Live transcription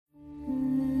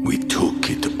We took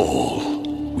it all.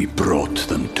 We brought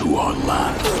them to our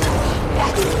land.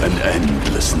 An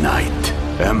endless night,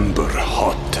 ember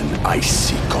hot and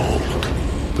icy cold.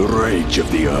 The rage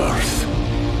of the earth.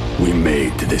 We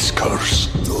made this curse.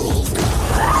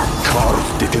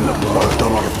 Carved it in the blood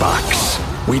on our backs.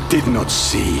 We did not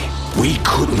see. We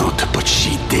could not, but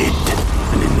she did.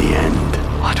 And in the end...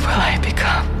 What will I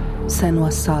become?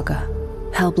 Senua's Saga.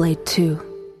 Hellblade 2.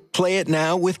 Play it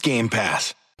now with Game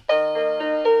Pass.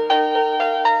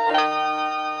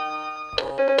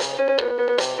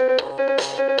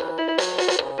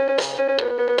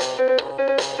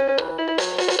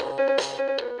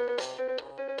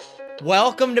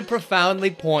 Welcome to Profoundly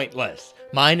Pointless.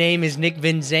 My name is Nick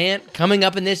Vinzant. Coming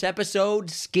up in this episode,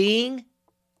 skiing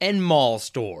and mall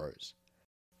stores.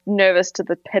 Nervous to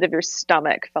the pit of your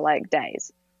stomach for like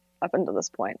days up until this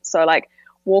point. So like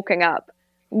walking up,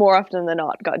 more often than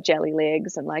not, got jelly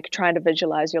legs and like trying to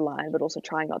visualize your line, but also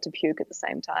trying not to puke at the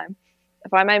same time.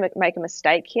 If I may make a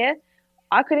mistake here,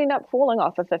 I could end up falling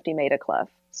off a 50-meter cliff.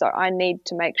 So I need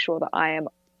to make sure that I am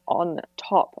on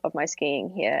top of my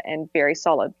skiing here and very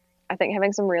solid. I think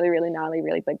having some really, really gnarly,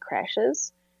 really big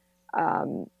crashes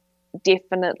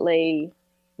definitely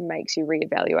makes you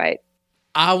reevaluate.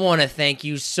 I want to thank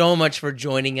you so much for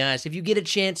joining us. If you get a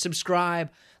chance, subscribe,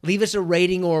 leave us a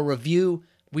rating or a review.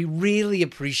 We really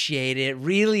appreciate it. It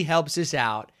really helps us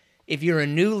out. If you're a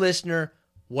new listener,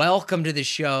 welcome to the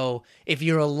show. If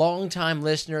you're a longtime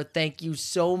listener, thank you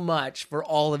so much for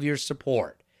all of your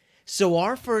support. So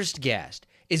our first guest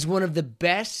is one of the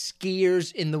best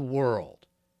skiers in the world.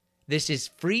 This is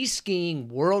Freeskiing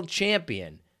world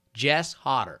champion, Jess.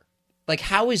 Like,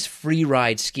 how is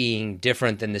freeride skiing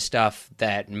different than the stuff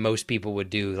that most people would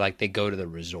do, like they go to the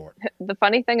resort? The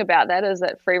funny thing about that is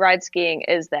that freeride skiing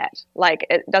is that. Like,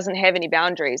 it doesn't have any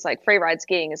boundaries. Like, freeride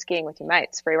skiing is skiing with your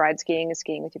mates. Freeride skiing is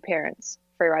skiing with your parents.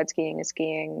 Freeride skiing is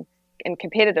skiing and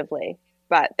competitively,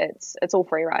 but it's all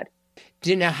freeride.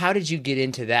 Now, how did you get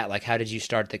into that? Like, how did you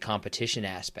start the competition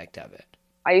aspect of it?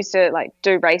 I used to like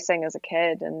do racing as a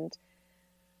kid and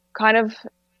kind of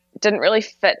didn't really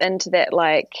fit into that,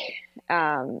 like,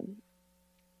 didn't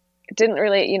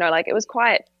really, like it was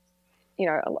quite,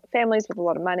 families with a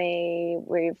lot of money.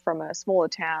 We're from a smaller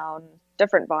town,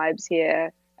 different vibes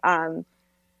here. And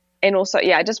also,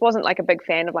 I just wasn't like a big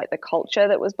fan of like the culture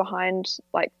that was behind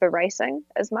like the racing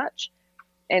as much.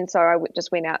 And so I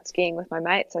just went out skiing with my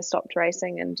mates. I stopped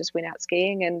racing and just went out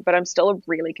skiing. But I'm still a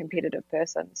really competitive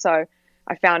person. So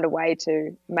I found a way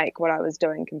to make what I was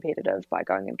doing competitive by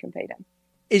going and competing.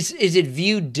 Is it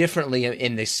viewed differently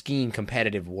in the skiing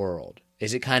competitive world?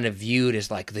 Is it kind of viewed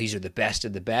as like, these are the best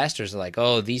of the best? Or is it like,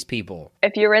 oh, these people?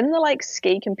 If you're in the like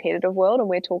ski competitive world and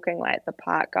we're talking like the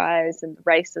park guys and the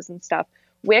races and stuff,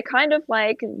 we're kind of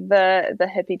like the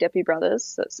hippy dippy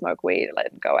brothers that smoke weed and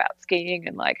let them go out skiing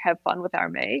and like have fun with our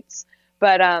mates.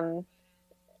 But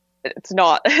it's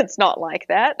not like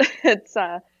that. It's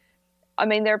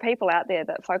there are people out there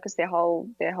that focus their whole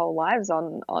lives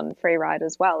on freeride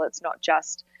as well. It's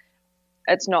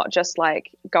not just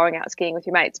like going out skiing with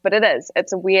your mates, but it is.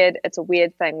 It's a weird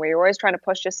thing where you're always trying to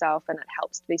push yourself, and it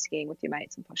helps to be skiing with your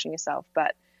mates and pushing yourself.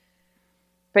 But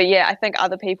yeah, I think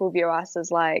other people view us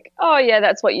as like, oh yeah,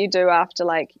 that's what you do after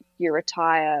like you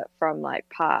retire from like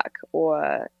park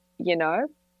or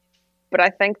But I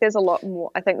think there's a lot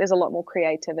more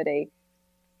creativity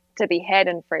to be had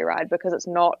in freeride, because it's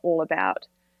not all about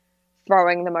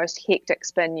throwing the most hectic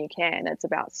spin you can. It's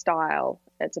about style.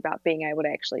 It's about being able to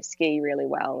actually ski really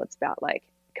well. It's about like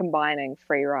combining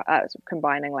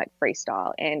like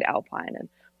freestyle and alpine and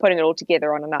putting it all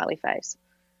together on a gnarly face.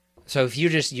 So if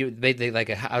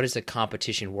how does the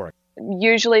competition work?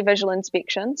 Usually visual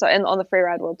inspection. So on the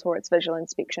Freeride World Tour, it's visual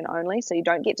inspection only. So you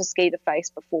don't get to ski the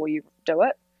face before you do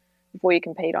it, before you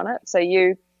compete on it. So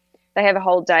they have a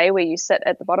whole day where you sit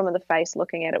at the bottom of the face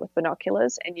looking at it with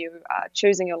binoculars, and you are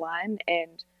choosing your line and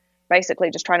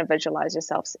basically just trying to visualize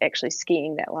yourself actually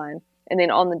skiing that line. And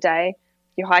then on the day,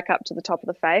 you hike up to the top of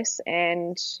the face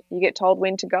and you get told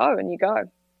when to go, and you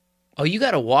go. Oh, you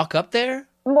got to walk up there?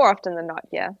 More often than not,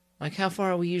 yeah. Like, how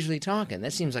far are we usually talking?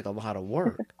 That seems like a lot of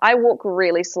work. I walk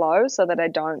really slow so that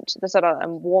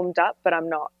I'm warmed up, but I'm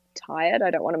not tired.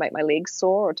 I don't want to make my legs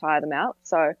sore or tire them out.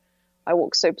 So I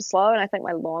walk super slow, and I think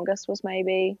my longest was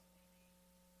maybe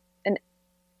an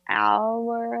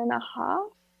hour and a half,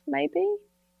 maybe,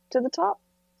 to the top.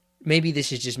 Maybe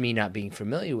this is just me not being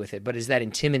familiar with it, but is that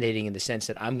intimidating in the sense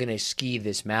that I'm going to ski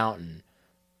this mountain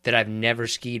that I've never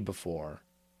skied before?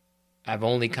 I've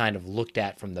only kind of looked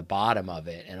at from the bottom of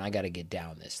it, and I got to get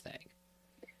down this thing.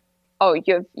 Oh,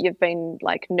 you've been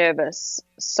like nervous,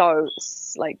 so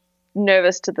like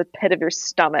nervous to the pit of your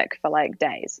stomach for like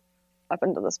days up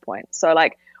until this point. So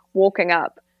like walking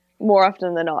up more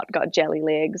often than not got jelly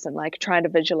legs and like trying to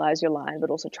visualize your line, but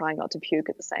also trying not to puke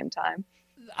at the same time.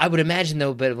 I would imagine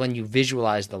though, but when you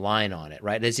visualize the line on it,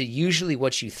 right? Is it usually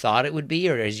what you thought it would be,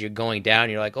 or as you're going down,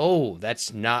 you're like, oh,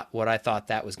 that's not what I thought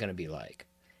that was going to be like?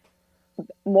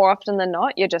 More often than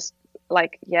not, you're just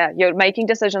like, yeah, you're making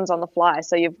decisions on the fly.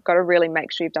 So you've got to really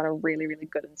make sure you've done a really, really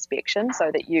good inspection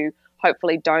so that you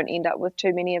hopefully don't end up with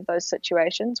too many of those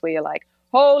situations where you're like,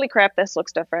 holy crap, this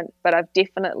looks different. But I've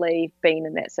definitely been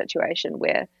in that situation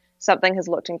where something has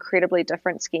looked incredibly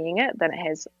different skiing it than it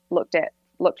has looked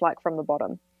like from the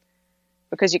bottom.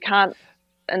 Because you can't,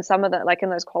 and some of the, like in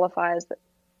those qualifiers, that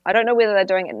I don't know whether they're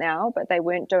doing it now, but they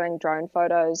weren't doing drone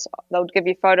photos. They'll give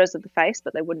you photos of the face,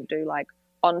 but they wouldn't do like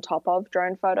on top of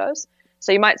drone photos.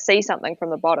 So you might see something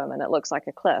from the bottom and it looks like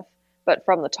a cliff, but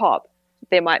from the top,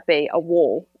 there might be a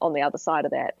wall on the other side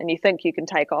of that. And you think you can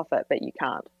take off it, but you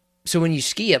can't. So when you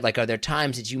ski it, like, are there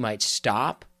times that you might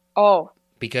stop? Oh,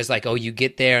 Because like, oh, you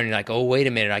get there and you're like, oh, wait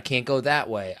a minute, I can't go that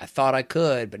way. I thought I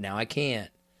could, but now I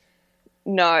can't.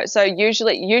 no. So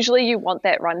usually you want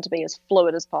that run to be as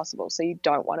fluid as possible. So you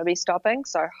don't want to be stopping.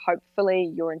 So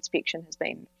hopefully your inspection has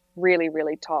been really,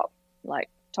 really top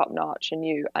notch, and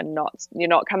you're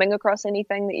not coming across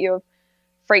anything that you're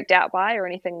freaked out by or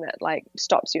anything that like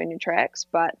stops you in your tracks.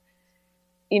 But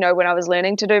when I was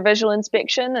learning to do visual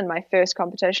inspection in my first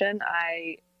competition,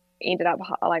 I ended up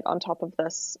like on top of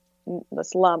this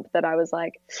lump that I was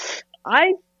like,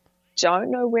 I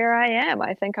don't know where I am.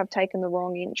 I think I've taken the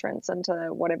wrong entrance into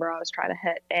whatever I was trying to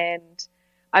hit. And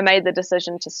I made the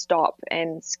decision to stop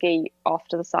and ski off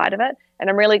to the side of it. And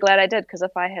I'm really glad I did, because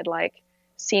if I had like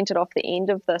centered off the end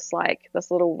of this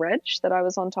little ridge that I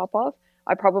was on top of,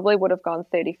 I probably would have gone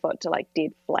 30 foot to like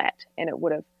dead flat. And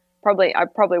I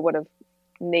probably would have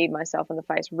kneed myself in the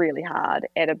face really hard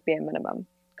at a bare minimum.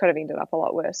 Could have ended up a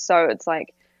lot worse. So it's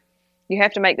like, you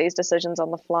have to make these decisions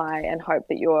on the fly and hope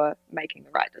that you're making the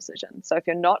right decision. So if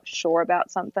you're not sure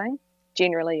about something,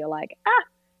 generally you're like,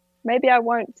 maybe I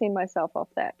won't send myself off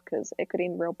that because it could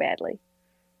end real badly.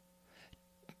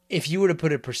 If you were to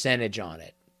put a percentage on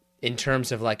it, in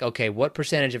terms of like, okay, what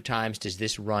percentage of times does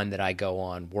this run that I go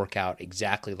on work out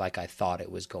exactly like I thought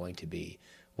it was going to be?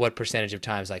 What percentage of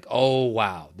times like, oh,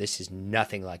 wow, this is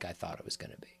nothing like I thought it was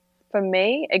going to be? For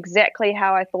me, exactly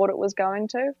how I thought it was going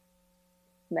to.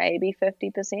 Maybe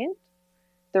 50%.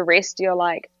 The rest you're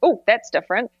like, oh, that's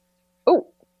different. Oh,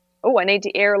 I need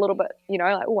to air a little bit, like,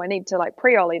 I need to like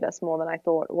pre-ollie this more than I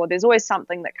thought. Well, there's always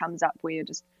something that comes up where you're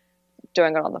just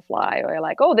doing it on the fly, or you're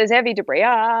like, oh, there's heavy debris.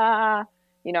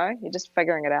 You're just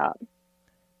figuring it out.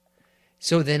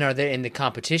 So then are there in the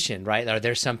competition, right? Are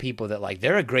there some people that like,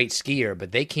 they're a great skier,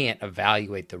 but they can't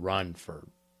evaluate the run for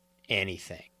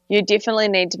anything? You definitely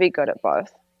need to be good at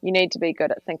both. You need to be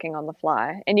good at thinking on the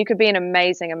fly, and you could be an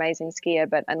amazing, amazing skier,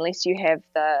 but unless you have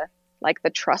the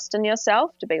trust in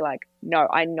yourself to be like, no,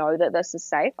 I know that this is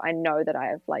safe. I know that I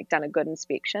have like done a good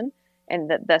inspection, and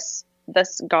that this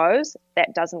goes,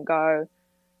 that doesn't go.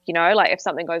 Like if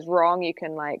something goes wrong, you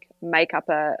can like make up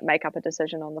a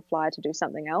decision on the fly to do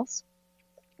something else.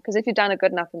 Because if you've done a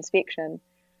good enough inspection,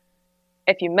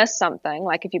 if you miss something,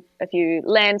 like if you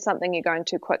land something you're going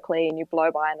too quickly and you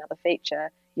blow by another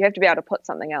feature, you have to be able to put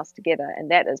something else together,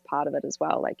 and that is part of it as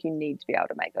well. Like you need to be able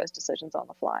to make those decisions on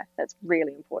the fly. That's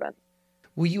really important.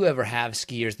 Will you ever have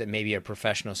skiers that maybe are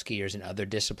professional skiers in other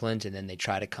disciplines, and then they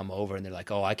try to come over and they're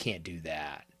like, oh, I can't do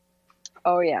that?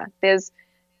 Oh yeah, there's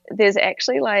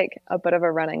actually like a bit of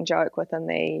a running joke within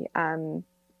the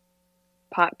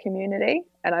park community,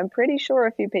 and I'm pretty sure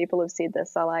a few people have said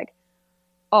this. They're like,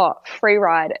 oh, free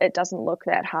ride, it doesn't look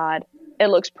that hard. It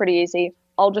looks pretty easy.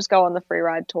 I'll just go on the free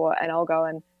ride tour and I'll go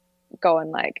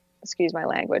and like, excuse my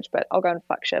language, but I'll go and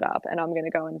fuck shit up, and I'm going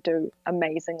to go and do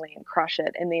amazingly and crush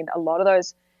it. And then a lot of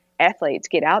those athletes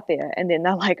get out there and then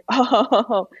they're like,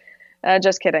 oh,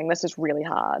 just kidding. This is really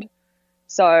hard.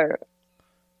 So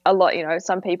a lot,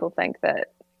 some people think that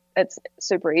it's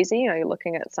super easy. You're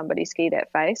looking at somebody ski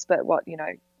that face, but what you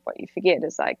forget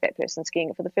is like that person skiing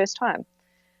it for the first time.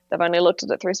 They've only looked at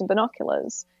it through some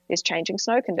binoculars. There's changing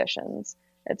snow conditions.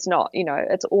 It's not,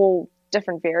 it's all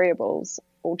different variables,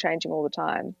 all changing all the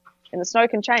time. And the snow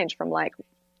can change from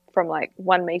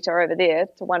 1 meter over there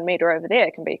to 1 meter over there.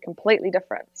 It can be completely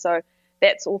different. So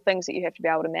that's all things that you have to be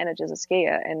able to manage as a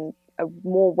skier. And a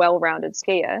more well-rounded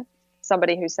skier,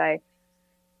 somebody who say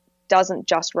doesn't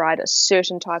just ride a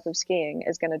certain type of skiing,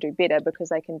 is going to do better because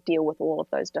they can deal with all of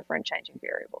those different changing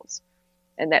variables.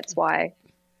 And that's why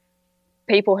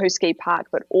people who ski park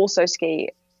but also ski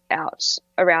out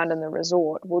around in the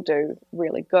resort will do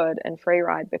really good in free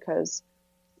ride, because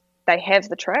they have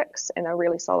the tricks and they're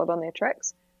really solid on their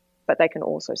tricks, but they can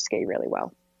also ski really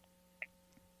well.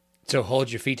 So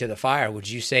hold your feet to the fire. Would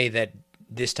you say that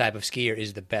this type of skier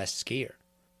is the best skier?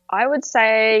 I would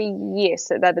say yes,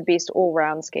 that they're the best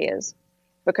all-round skiers,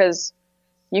 because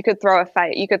you could throw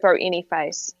any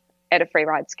face at a free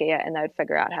ride skier and they'd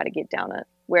figure out how to get down it.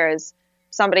 Whereas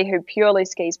somebody who purely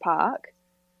skis park,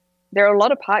 there are a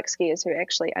lot of park skiers who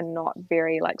actually are not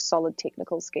very like solid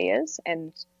technical skiers,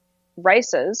 and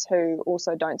racers who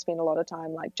also don't spend a lot of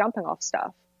time like jumping off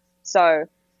stuff. So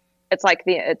it's like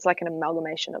an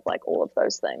amalgamation of like all of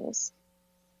those things.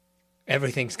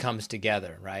 Everything comes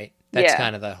together, right? That's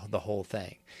kind of the whole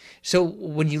thing. So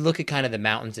when you look at kind of the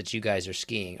mountains that you guys are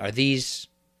skiing, are these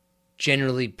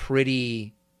generally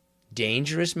pretty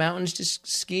dangerous mountains to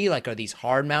ski? Like, are these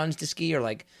hard mountains to ski, or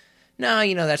like, no,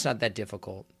 that's not that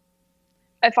difficult?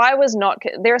 If I was not,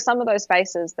 there are some of those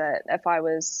faces that if I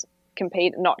was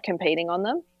not competing on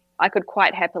them, I could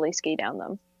quite happily ski down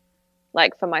them.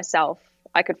 Like for myself,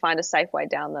 I could find a safe way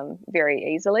down them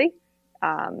very easily,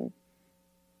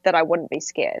 that I wouldn't be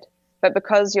scared. But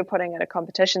because you're putting in a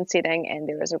competition setting and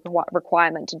there is a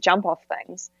requirement to jump off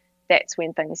things, that's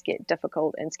when things get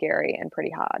difficult and scary and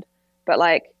pretty hard. But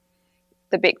like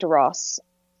the Bec de Ross,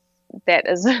 that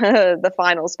is the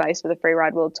final space for the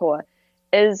Freeride World Tour,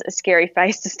 is a scary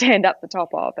face to stand up the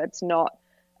top of. It's not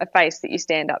a face that you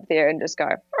stand up there and just go,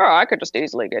 oh, I could just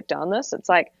easily get down this. It's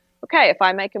like, okay, if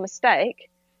I make a mistake,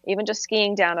 even just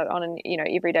skiing down it on an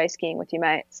everyday skiing with your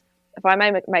mates, if I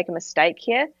make a mistake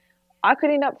here, I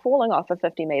could end up falling off a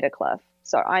 50-meter cliff.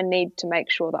 So I need to make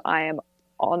sure that I am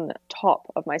on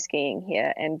top of my skiing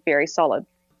here and very solid.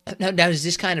 Now, does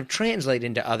this kind of translate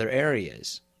into other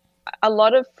areas? A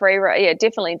lot of freeride, it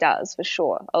definitely does, for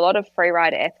sure. A lot of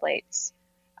freeride athletes,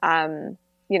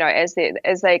 as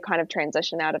they kind of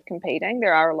transition out of competing,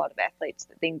 there are a lot of athletes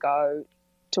that then go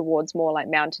towards more like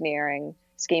mountaineering,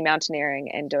 ski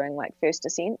mountaineering, and doing like first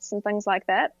ascents and things like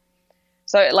that.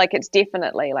 So like it's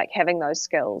definitely like having those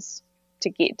skills to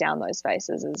get down those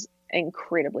faces is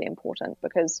incredibly important,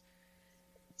 because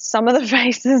some of the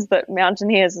faces that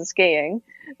mountaineers are skiing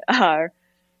are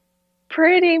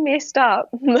pretty messed up,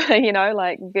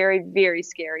 like very, very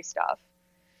scary stuff.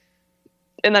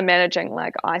 And they're managing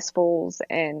like ice falls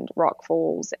and rock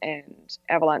falls and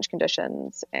avalanche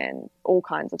conditions and all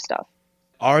kinds of stuff.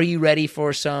 Are you ready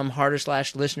for some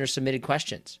harder/listener submitted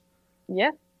questions?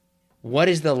 Yeah. What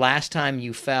is the last time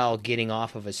you fell getting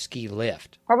off of a ski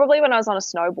lift? Probably when I was on a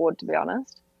snowboard, to be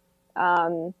honest.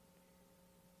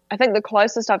 I think the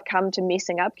closest I've come to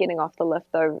messing up getting off the lift,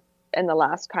 though, in the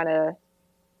last kind of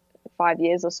 5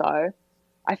 years or so,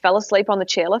 I fell asleep on the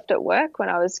chairlift at work when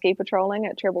I was ski patrolling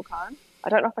at Treble Cone. I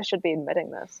don't know if I should be admitting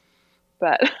this,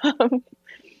 but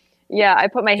I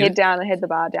put my head down and had the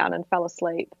bar down and fell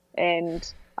asleep.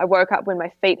 And I woke up when my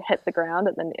feet hit the ground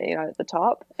at the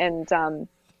top, and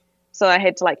so I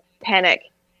had to like panic,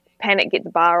 get the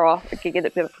bar off, get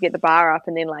the bar up,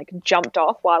 and then like jumped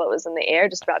off while it was in the air,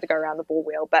 just about to go around the ball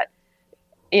wheel. But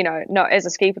no, as a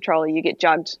ski patroller, you get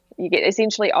jugged. You get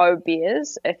essentially owed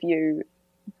beers if you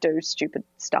do stupid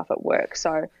stuff at work.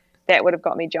 So that would have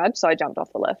got me jugged. So I jumped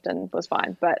off the lift and was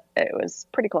fine, but it was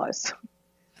pretty close.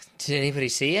 Did anybody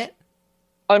see it?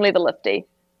 Only the lifty,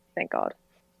 thank God.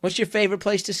 What's your favorite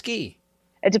place to ski?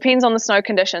 It depends on the snow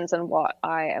conditions and what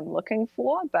I am looking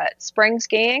for, but spring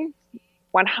skiing,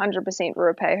 100%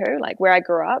 Ruapehu, like where I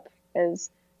grew up,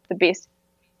 is the best.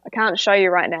 I can't show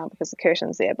you right now because the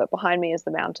curtain's there, but behind me is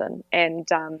the mountain, and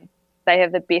they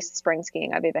have the best spring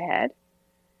skiing I've ever had.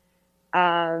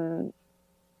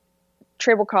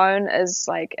 Treble Cone is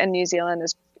like in New Zealand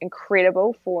is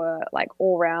incredible for like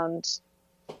all round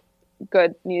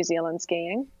good New Zealand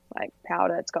skiing. Like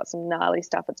powder, it's got some gnarly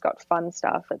stuff, it's got fun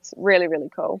stuff, it's really, really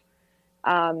cool.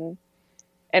 And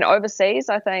overseas,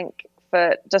 I think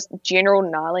for just general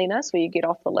gnarliness, where you get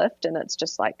off the lift and it's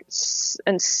just like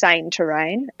insane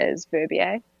terrain, is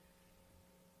Verbier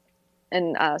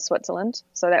in Switzerland.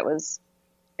 So that was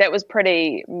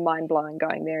pretty mind-blowing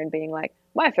going there and being like,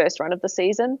 my first run of the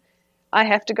season, I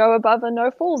have to go above a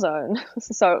no-fall zone.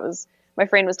 So it was, my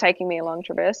friend was taking me along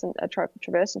a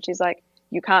traverse, and she's like,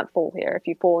 you can't fall here. If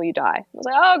you fall, you die. I was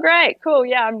like, oh, great, cool.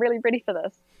 Yeah, I'm really ready for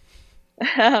this.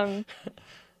 And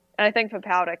I think for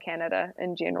powder, Canada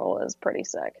in general is pretty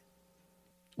sick.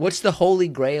 What's the holy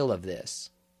grail of this?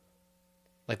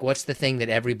 Like, what's the thing that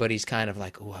everybody's kind of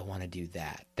like, oh, I want to do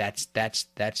that. That's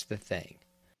the thing.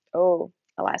 Oh,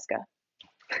 Alaska.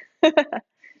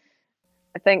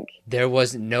 I think there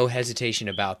was no hesitation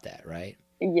about that, right?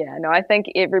 Yeah, no, I think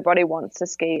everybody wants to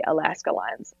ski Alaska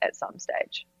lines at some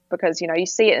stage, because, you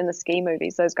see it in the ski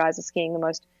movies. Those guys are skiing the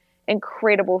most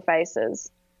incredible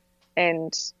faces.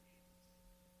 And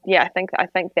yeah, I think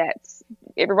that's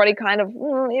everybody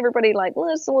everybody like, well,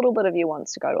 there's a little bit of you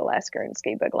wants to go to Alaska and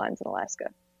ski big lines in Alaska.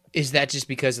 Is that just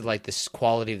because of like the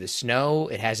quality of the snow?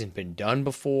 It hasn't been done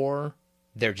before.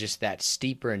 They're just that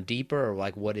steeper and deeper, or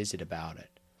like what is it about it?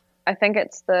 I think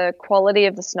it's the quality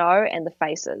of the snow and the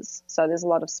faces. So there's a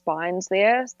lot of spines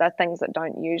there. They're things that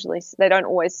they don't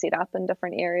always set up in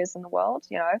different areas in the world.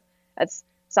 You know, it's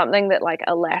something that like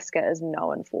Alaska is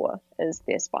known for, is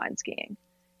their spine skiing,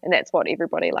 and that's what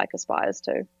everybody like aspires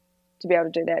to be able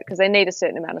to do that, because they need a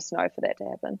certain amount of snow for that to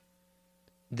happen.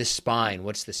 The spine.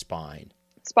 What's the spine?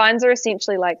 Spines are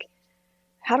essentially like,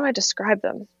 how do I describe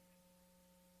them?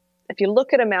 If you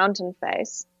look at a mountain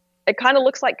face, it kind of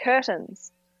looks like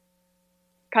curtains.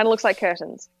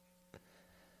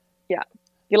 Yeah.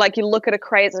 You look at a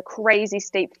crazy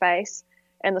steep face,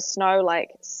 and the snow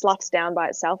like sloughs down by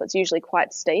itself. It's usually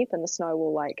quite steep, and the snow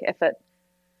will like,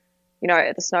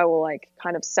 the snow will like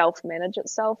kind of self-manage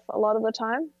itself a lot of the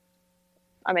time.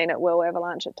 I mean, it will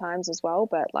avalanche at times as well,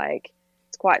 but like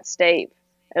it's quite steep.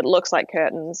 It looks like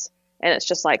curtains, and it's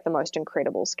just like the most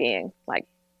incredible skiing. Like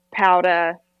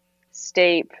powder,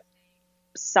 steep,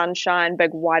 sunshine,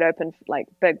 big wide open, like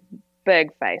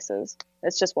big faces.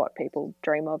 It's just what people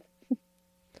dream of.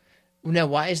 Now,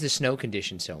 why is the snow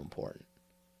condition so important?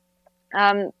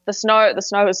 The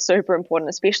snow is super important,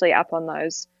 especially up on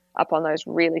those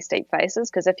really steep faces,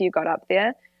 because if you got up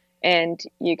there and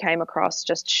you came across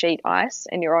just sheet ice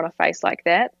and you're on a face like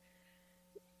that,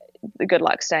 good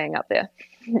luck staying up there.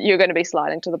 You're going to be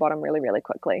sliding to the bottom really, really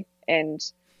quickly, and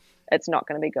it's not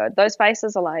going to be good. Those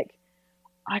faces are like,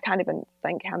 I can't even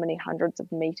think how many hundreds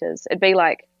of meters. It'd be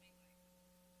like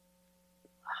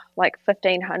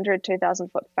 1,500, 2,000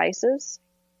 foot faces,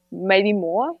 maybe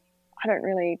more. I don't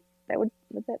really, would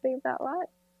that be about right?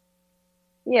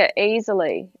 Yeah,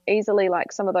 easily.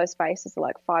 Like some of those faces are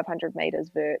like 500 meters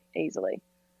vert easily.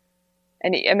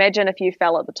 And imagine if you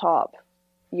fell at the top,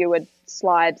 you would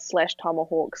slide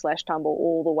 /tomahawk /tumble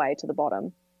all the way to the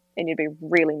bottom, and you'd be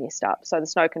really messed up. So the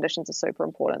snow conditions are super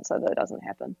important so that it doesn't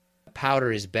happen.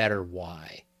 Powder is better.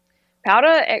 Why?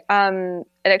 Powder, it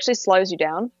actually slows you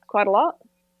down quite a lot.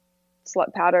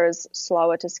 Powder is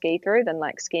slower to ski through than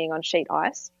like skiing on sheet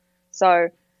ice. So,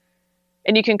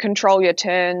 and you can control your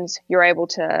turns. You're able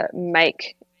to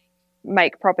make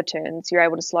proper turns. You're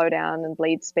able to slow down and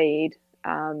bleed speed.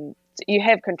 You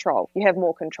have control. You have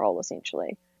more control,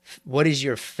 essentially. What is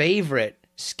your favorite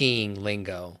skiing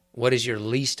lingo? What is your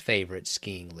least favorite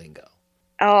skiing lingo?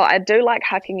 Oh, I do like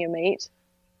hucking your meat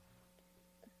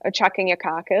or chucking your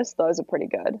carcass. Those are pretty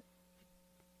good.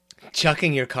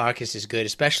 Chucking your carcass is good,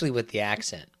 especially with the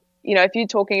accent. You know, if you're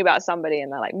talking about somebody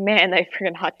and they're like, man, they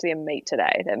freaking hucked their meat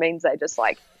today, that means they just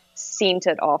like sent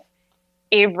it off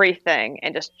everything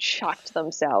and just chucked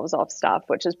themselves off stuff,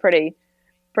 which is pretty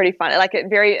fun. Like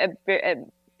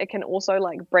it can also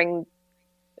like bring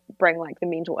like the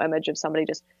mental image of somebody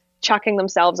just chucking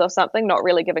themselves off something, not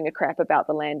really giving a crap about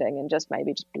the landing, and just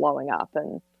maybe just blowing up,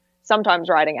 and sometimes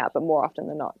riding out, but more often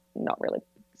than not really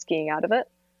skiing out of it.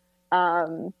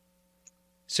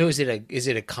 So is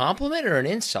it a compliment or an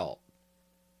insult,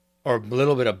 or a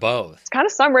little bit of both? It's kind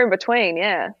of somewhere in between,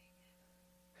 yeah.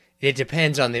 It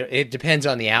depends on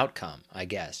the outcome, I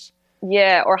guess.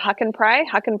 Yeah, or huck and pray.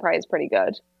 Huck and pray is pretty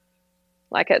good.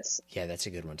 Yeah, that's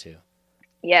a good one too.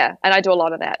 Yeah, and I do a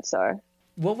lot of that. So,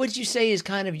 what would you say is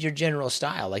kind of your general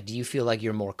style? Like, do you feel like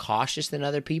you're more cautious than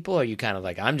other people, or are you kind of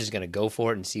like, I'm just going to go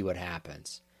for it and see what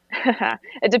happens?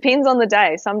 It depends on the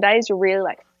day. Some days you're really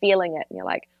like feeling it, and you're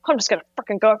like, I'm just going to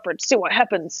freaking go for it, see what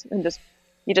happens, and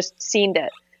you just send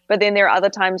it. But then there are other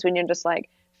times when you're just like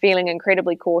feeling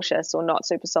incredibly cautious or not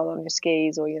super solid on your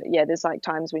skis, or there's like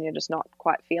times when you're just not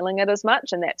quite feeling it as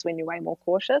much, and that's when you're way more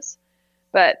cautious.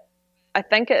 But I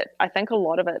think a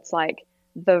lot of it's like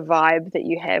the vibe that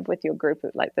you have with your group,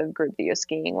 like the group that you're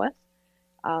skiing with.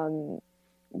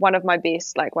 One of my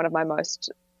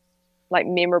most like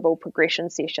memorable progression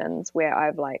sessions where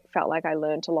I've like felt like I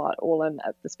learned a lot all in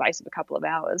the space of a couple of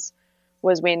hours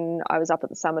was when I was up at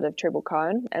the summit of Treble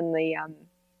Cone, and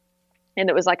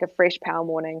it was like a fresh power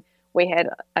morning. We had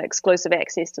exclusive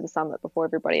access to the summit before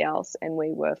everybody else, and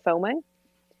we were filming.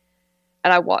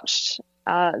 And I watched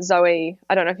Zoe.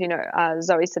 I don't know if you know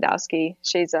Zoe Sadowski.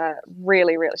 She's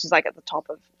she's like at the top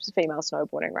of female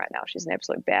snowboarding right now. She's an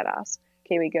absolute badass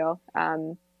Kiwi girl.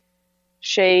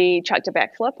 She chucked a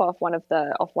backflip off one of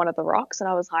the rocks, and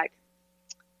I was like,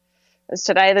 "Is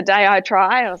today the day I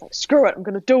try?" And I was like, "Screw it, I'm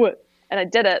gonna do it." And I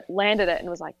did it, landed it, and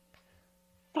was like,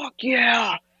 "Fuck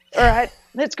yeah! All right,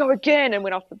 let's go again." And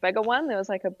went off the bigger one. There was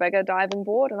like a bigger diving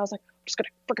board, and I was like, "I'm just gonna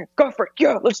freaking go for it!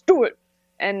 Yeah, let's do it!"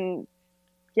 And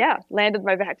yeah, landed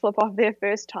my backflip off there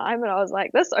first time, and I was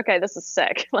like, this is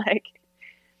sick. Like,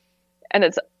 and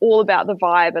it's all about the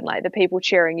vibe and like the people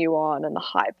cheering you on, and the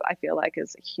hype, I feel like,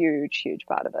 is a huge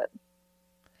part of it.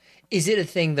 Is it a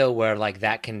thing though where like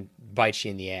that can bite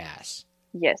you in the ass?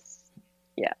 Yes.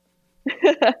 Yeah.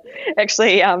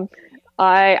 Actually,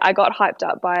 I got hyped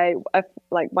up by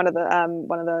one of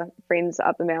the friends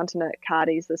up the mountain at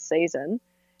Cardi's this season,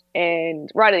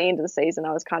 and right at the end of the season,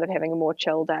 I was kind of having a more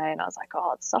chill day, and I was like,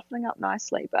 oh, it's softening up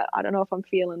nicely, but I don't know if I'm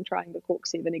feeling trying the cork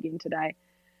seven again today,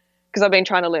 because I've been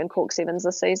trying to learn cork sevens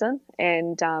this season,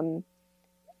 and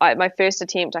my first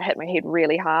attempt, I hit my head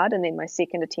really hard, and then my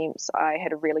second attempts, I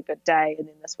had a really good day, and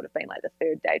then this would have been like the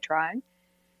third day trying.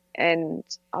 And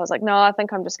I was like, no, I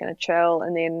think I'm just going to chill.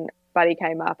 And then Buddy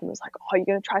came up and was like, oh, you're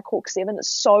going to try cork seven? It's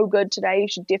so good today. You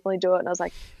should definitely do it. And I was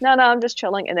like, no, I'm just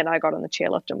chilling. And then I got on the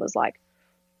chairlift and was like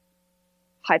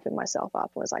hyping myself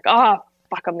up and was like, oh,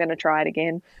 fuck, I'm going to try it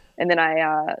again. And then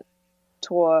I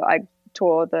tore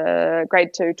the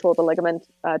grade 2, tore the ligament,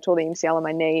 tore the MCL on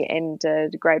my knee, and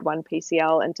did grade 1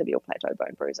 PCL and tibial plateau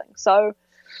bone bruising. So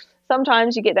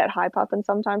sometimes you get that hype up and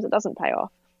sometimes it doesn't pay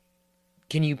off.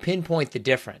 Can you pinpoint the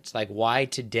difference? Like, why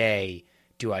today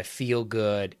do I feel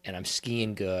good and I'm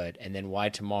skiing good, and then why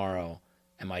tomorrow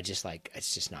am I just like,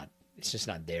 it's just not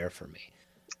there for me?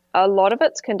 A lot of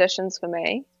it's conditions for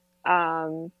me.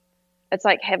 It's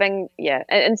like having,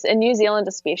 in New Zealand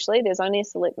especially, there's only a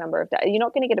select number of days. You're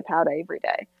not going to get a pow day every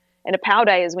day. And a pow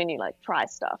day is when you like try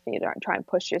stuff and you don't try and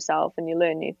push yourself and you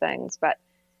learn new things. But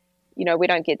you know, we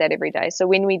don't get that every day. So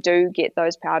when we do get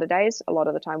those powder days, a lot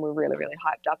of the time we're really, really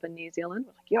hyped up in New Zealand.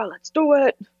 We're like, yo, let's do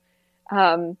it.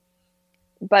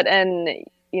 But and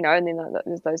then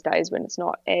there's those days when it's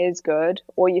not as good,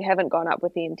 or you haven't gone up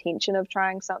with the intention of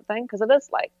trying something, because it is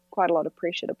like quite a lot of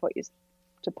pressure to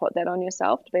put that on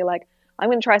yourself, to be like, I'm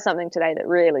going to try something today that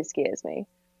really scares me.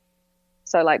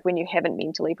 So like when you haven't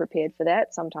mentally prepared for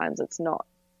that, sometimes it's not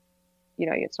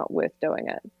worth doing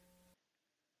it.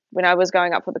 When I was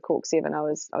going up for the cork seven, I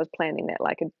was planning that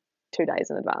like 2 days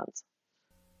in advance.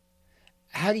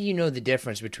 How do you know the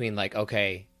difference between like,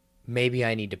 okay, maybe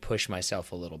I need to push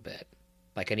myself a little bit,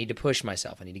 like I need to push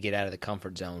myself, I need to get out of the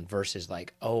comfort zone, versus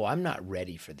like, oh, I'm not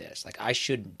ready for this, like I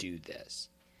shouldn't do this?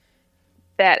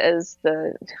 That is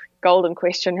the golden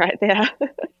question right there.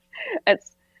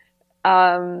 It's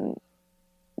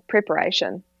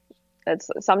preparation. It's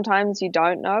sometimes you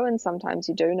don't know and sometimes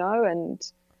you do know,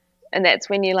 and that's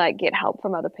when you like get help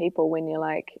from other people, when you're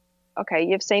like, okay,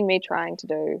 you've seen me trying to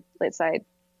do, let's say,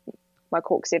 my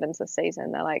cork sevens this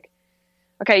season. They're like,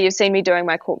 okay, you've seen me doing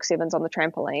my cork sevens on the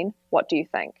trampoline. What do you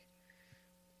think?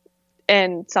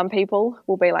 And some people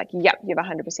will be like, yep, you've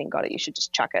 100% got it. You should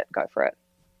just chuck it, go for it.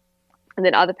 And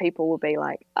then other people will be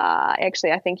like,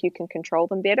 actually, I think you can control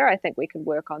them better. I think we can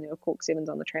work on your cork sevens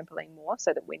on the trampoline more,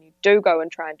 so that when you do go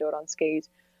and try and do it on skis,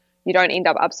 you don't end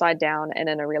up upside down and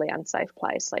in a really unsafe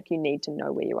place. Like, you need to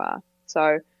know where you are.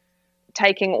 So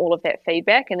taking all of that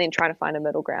feedback and then trying to find a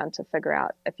middle ground to figure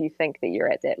out if you think that you're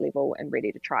at that level and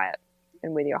ready to try it,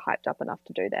 and whether you're hyped up enough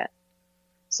to do that.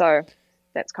 So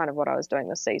that's kind of what I was doing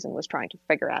this season, was trying to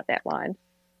figure out that line.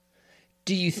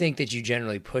 Do you think that you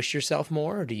generally push yourself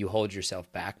more, or do you hold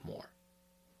yourself back more?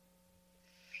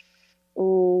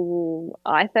 Ooh,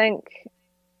 I think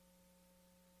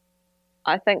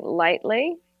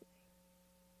lately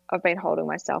I've been holding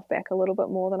myself back a little bit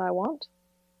more than I want.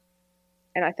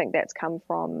 And I think that's come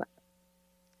from,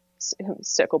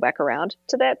 circle back around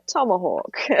to that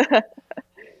tomahawk.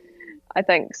 I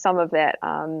think some of that,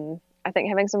 I think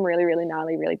having some really, really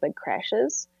gnarly, really big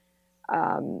crashes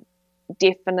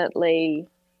definitely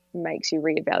makes you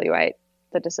reevaluate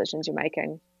the decisions you're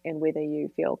making and whether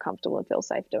you feel comfortable and feel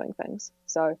safe doing things.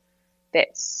 So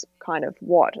that's kind of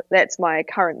that's my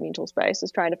current mental space,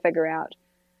 is trying to figure out,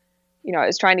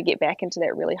 is trying to get back into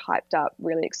that really hyped up,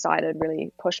 really excited,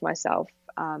 really push myself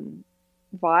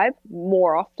vibe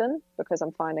more often, because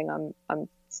I'm finding I'm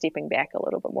stepping back a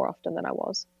little bit more often than I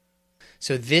was.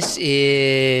 So this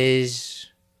is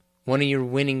one of your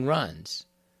winning runs.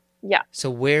 Yeah. So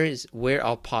where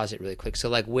I'll pause it really quick. So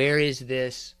like, where is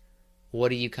this?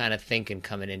 What are you kind of thinking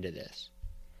coming into this?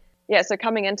 Yeah, so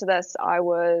coming into this, I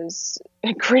was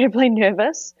incredibly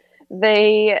nervous.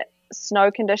 The snow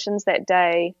conditions that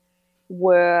day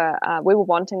were, we were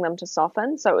wanting them to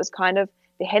soften. So it was kind of,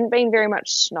 there hadn't been very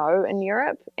much snow in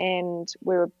Europe, and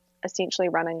we were essentially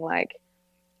running like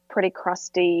pretty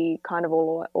crusty, kind of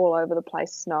all over the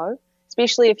place snow,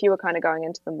 especially if you were kind of going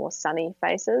into the more sunny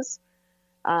faces.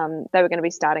 They were going to be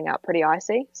starting out pretty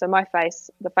icy. So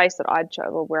the face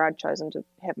that where I'd chosen to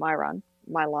have my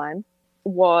line,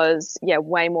 was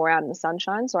way more out in the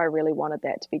sunshine. So I really wanted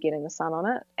that to be getting the sun on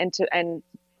it. And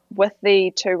with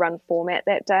the 2-run format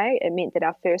that day, it meant that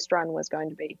our first run was going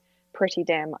to be pretty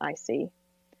damn icy.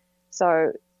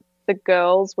 So the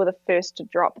girls were the first to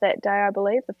drop that day, I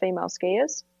believe, the female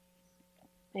skiers.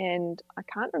 And I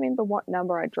can't remember what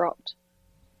number I dropped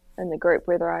in the group,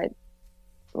 whether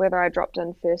I dropped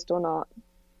in first or not.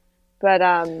 But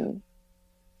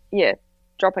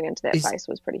dropping into that face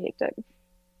was pretty hectic.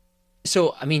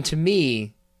 So, I mean, to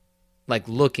me, like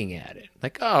looking at it,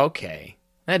 like, oh, okay,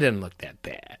 that didn't look that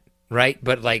bad, right?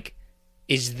 But like,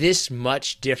 is this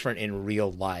much different in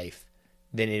real life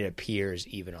than it appears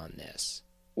even on this?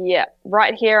 Yeah,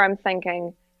 right here I'm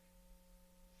thinking,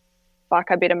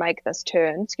 fuck, I better make this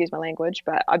turn. Excuse my language,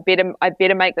 but I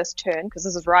better make this turn because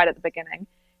this is right at the beginning.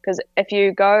 Because if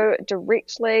you go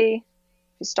directly,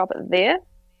 if you stop it there,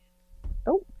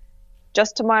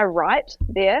 just to my right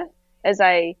there is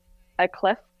a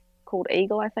cliff called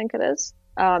Eagle, I think it is.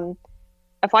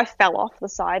 If I fell off the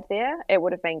side there, it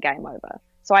would have been game over.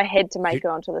 So I had to make it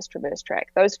onto this traverse track.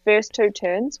 Those first 2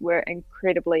 turns were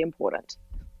incredibly important.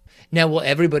 Now, will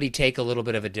everybody take a little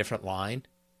bit of a different line?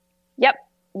 Yep.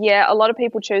 Yeah, a lot of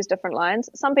people choose different lines.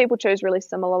 Some people choose really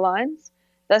similar lines.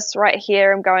 This right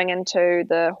here, I'm going into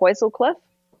the Heusel Cliff.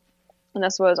 And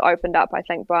this was opened up, I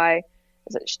think, by,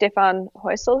 is it Stefan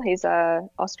Heusel? He's a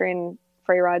Austrian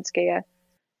freeride skier.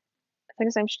 I think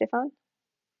his name's Stefan.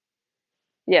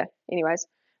 Yeah, anyways,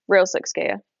 real sick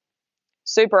skier.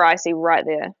 Super icy right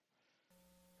there.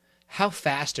 How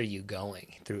fast are you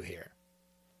going through here?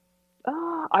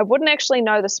 I wouldn't actually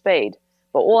know the speed,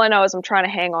 but all I know is I'm trying to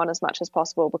hang on as much as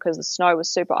possible because the snow was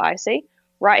super icy.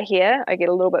 Right here, I get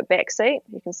a little bit backseat.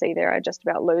 You can see there I just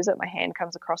about lose it. My hand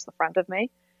comes across the front of me.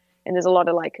 And there's a lot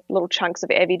of like little chunks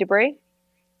of Avi debris,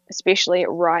 especially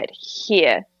right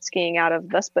here, skiing out of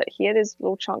this bit here. There's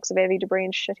little chunks of Avi debris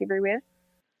and shit everywhere.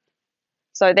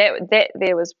 So that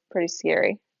there was pretty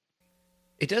scary.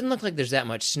 It doesn't look like there's that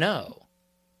much snow.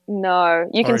 No,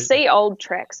 you can see old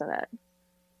tracks in it.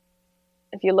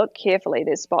 If you look carefully,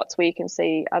 there's spots where you can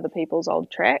see other people's old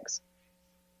tracks.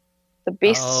 The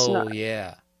best snow. Oh,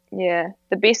 yeah. Yeah,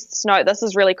 the best snow. This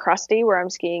is really crusty where I'm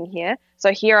skiing here.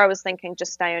 So here I was thinking,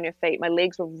 just stay on your feet. My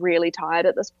legs were really tired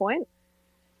at this point.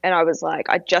 And I was like,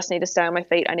 I just need to stay on my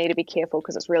feet. I need to be careful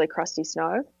because it's really crusty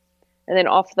snow. And then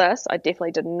off this, I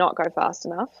definitely did not go fast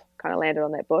enough. Kind of landed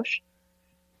on that bush.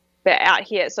 But out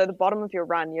here, so the bottom of your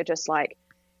run, you're just like,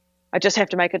 I just have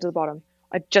to make it to the bottom.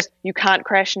 You can't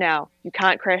crash now. You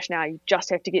can't crash now. You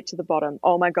just have to get to the bottom.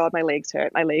 Oh my God, my legs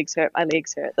hurt. My legs hurt. My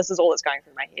legs hurt. This is all that's going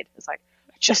through my head. It's like,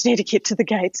 I just need to get to the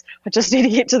gates. I just need to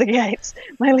get to the gates.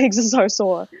 My legs are so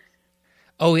sore.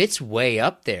 Oh, it's way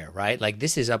up there, right? Like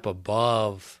this is up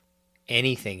above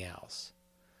anything else.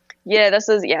 Yeah,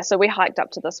 so we hiked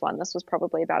up to this one. This was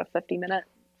probably about a 50-minute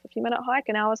hike,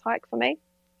 an hour's hike for me,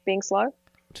 being slow.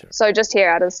 Sure. So just here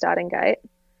out of the starting gate,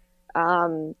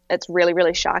 it's really,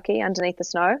 really sharky underneath the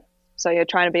snow. So you're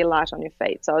trying to be light on your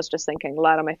feet. So I was just thinking,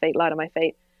 light on my feet, light on my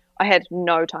feet. I had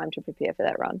no time to prepare for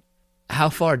that run. How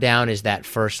far down is that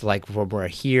first, like from where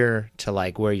here to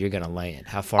like where you're going to land?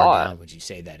 How far down would you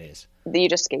say that is? You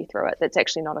just ski through it. That's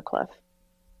actually not a cliff.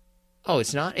 Oh,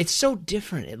 it's not? It's so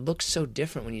different. It looks so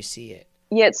different when you see it.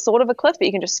 Yeah, it's sort of a cliff, but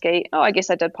you can just ski. Oh, I guess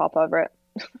I did pop over it.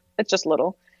 It's just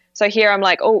little. So here I'm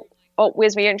like, oh,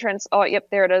 where's my entrance? Oh, yep,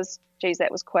 there it is. Geez,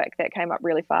 that was quick. That came up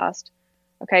really fast.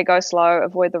 Okay, go slow,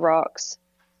 avoid the rocks.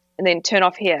 And then turn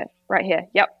off here, right here.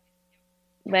 Yep.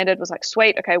 Landed, was like,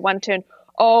 sweet. Okay, one turn.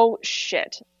 Oh,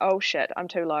 shit. I'm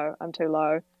too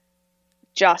low.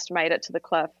 Just made it to the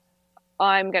cliff.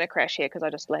 I'm going to crash here because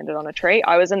I just landed on a tree.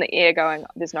 I was in the air going,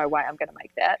 there's no way I'm going to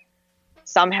make that.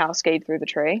 Somehow skied through the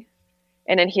tree.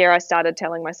 And in here I started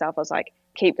telling myself, I was like,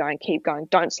 keep going.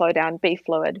 Don't slow down. Be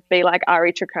fluid. Be like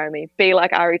Ari Tricomi.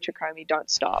 Don't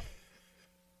stop.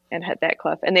 And hit that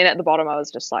cliff. And then at the bottom I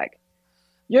was just like,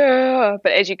 yeah.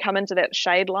 But as you come into that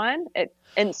shade line, it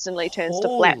instantly turns to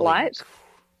flat light.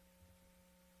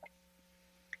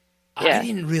 Yeah. I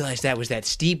didn't realize that was that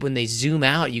steep. When they zoom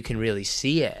out, you can really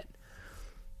see it.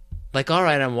 Like, all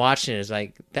right, I'm watching it. It's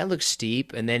like, that looks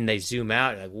steep. And then they zoom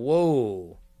out. Like,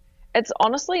 whoa. It's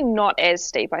honestly not as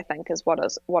steep, I think, as what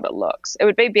it looks. It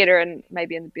would be better in the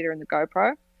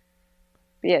GoPro.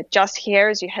 But yeah, just here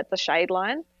as you hit the shade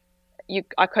line,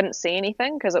 I couldn't see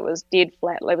anything because it was dead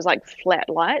flat. It was like flat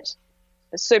light.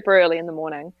 It's super early in the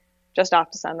morning, just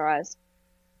after sunrise.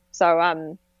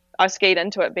 So I skied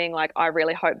into it being like, I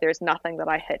really hope there's nothing that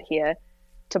I hit here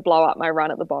to blow up my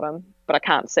run at the bottom, but I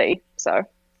can't see. So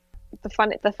the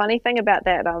funny thing about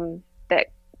that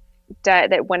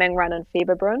that winning run in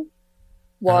Februarbrunn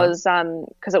was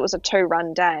because it was a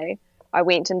 2-run day. I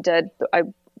went and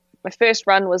my first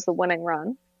run was the winning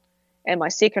run, and my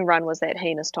second run was that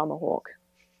heinous tomahawk.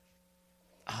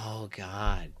 Oh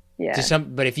God. Yeah.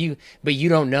 But you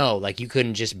don't know, like you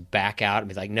couldn't just back out and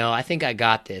be like, no, I think I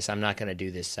got this. I'm not going to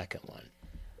do this second one.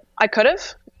 I could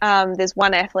have. There's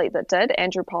one athlete that did,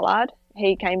 Andrew Pollard.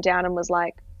 He came down and was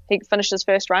like, he finished his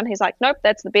first run. He's like, nope,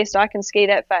 that's the best I can ski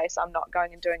that face. I'm not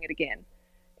going and doing it again.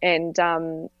 And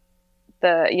so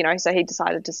he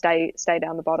decided to stay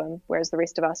down the bottom, whereas the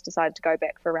rest of us decided to go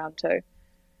back for round 2.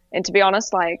 And to be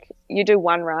honest, like you do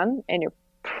one run and you're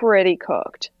pretty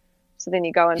cooked. So then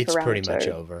you go in for round 2. It's pretty much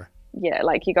over. Yeah,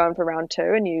 like you go in for round 2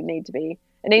 and it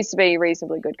needs to be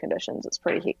reasonably good conditions. It's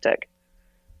pretty hectic.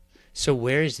 So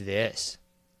where is this?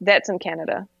 That's in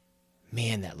Canada.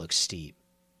 Man, that looks steep.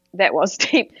 That was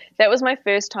steep. That was my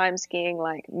first time skiing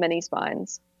like mini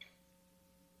spines.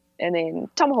 And then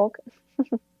tomahawk.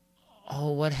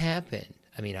 Oh, what happened?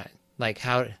 I mean,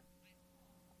 how?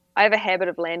 I have a habit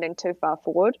of landing too far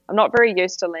forward. I'm not very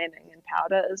used to landing in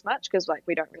powder as much because like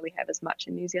we don't really have as much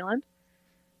in New Zealand.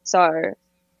 So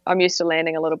I'm used to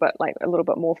landing a little bit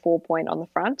more 4-point on the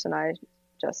front, and I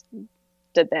just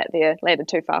did that there, landed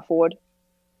too far forward,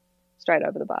 straight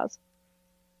over the bars.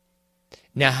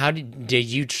 Now, how did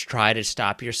you try to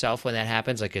stop yourself when that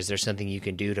happens? Like, is there something you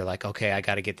can do to like, okay, I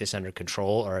got to get this under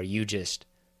control, or are you just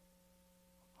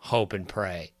hope and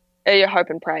pray? You hope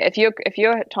and pray. If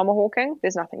you're tomahawking,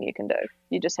 there's nothing you can do.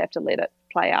 You just have to let it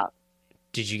play out.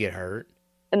 Did you get hurt?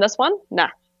 In this one? Nah.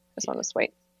 This one was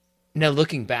sweet. Now,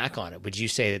 looking back on it, would you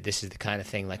say that this is the kind of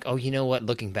thing like, oh, you know what?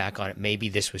 Looking back on it, maybe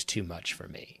this was too much for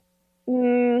me.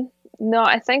 No,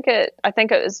 I think it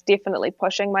was definitely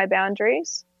pushing my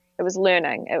boundaries. It was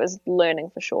learning. It was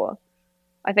learning for sure.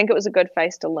 I think it was a good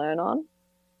face to learn on.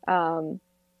 On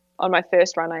my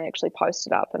first run, I actually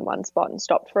posted up in one spot and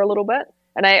stopped for a little bit.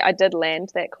 And I did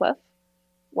land that cliff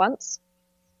once.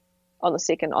 On the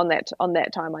second, on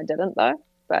that time I didn't though.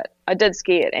 But I did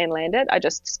ski it and land it. I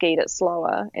just skied it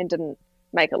slower and didn't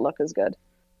make it look as good.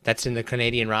 That's in the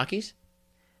Canadian Rockies?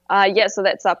 Yeah, so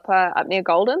that's up near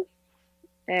Golden.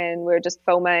 And we're just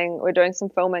filming. We're doing some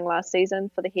filming last season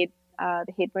for the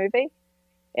Head movie,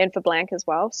 and for Blank as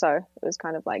well. So it was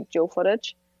kind of like dual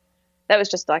footage. That was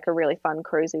just like a really fun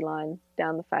cruisy line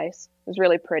down the face. It was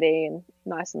really pretty and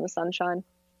nice in the sunshine.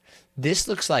 This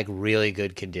looks like really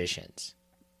good conditions.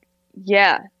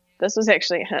 Yeah, this was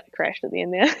actually crashed at the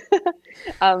end there.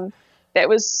 That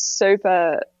was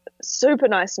super, super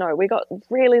nice snow. We got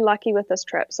really lucky with this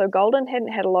trip. So Golden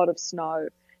hadn't had a lot of snow.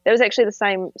 That was actually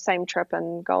the same trip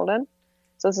in Golden.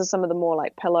 So this is some of the more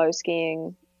like pillow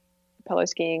skiing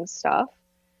stuff.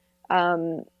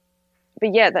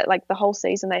 But yeah, that like the whole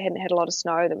season they hadn't had a lot of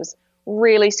snow. There was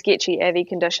really sketchy avy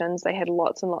conditions. They had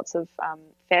lots and lots of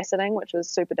faceting, which was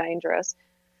super dangerous.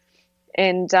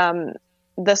 And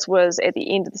this was at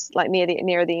the end of the, like near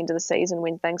the end of the season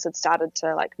when things had started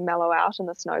to like mellow out in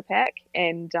the snowpack,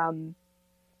 and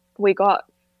we got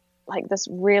like this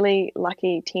really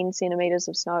lucky 10 centimeters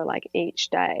of snow like each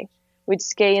day. We'd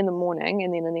ski in the morning,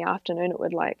 and then in the afternoon it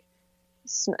would like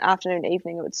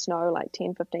evening it would snow like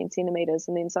 10-15 centimeters,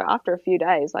 and then so after a few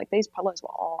days like these pillows were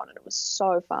on and it was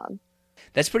so fun.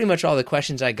 That's pretty much all the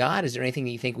questions I got. Is there anything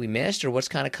that you think we missed, or what's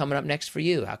kind of coming up next for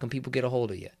you? How can people get a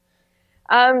hold of you?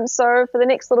 So for the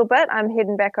next little bit, I'm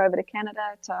heading back over to Canada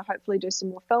to hopefully do some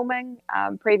more filming.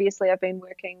 Previously I've been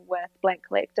working with Blank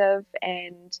Collective,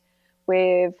 and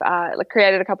we've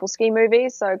created a couple ski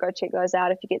movies, so go check those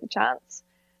out if you get the chance.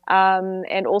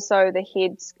 And also the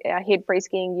Head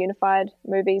Freeskiing Unified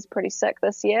movie is pretty sick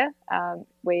this year. Head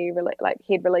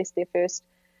released their first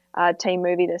team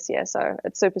movie this year, so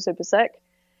it's super, super sick.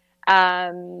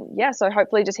 So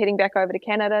hopefully just heading back over to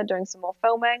Canada, doing some more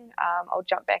filming. I'll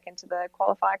jump back into the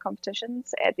qualifier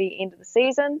competitions at the end of the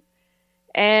season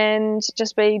and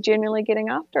just be generally getting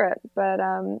after it. But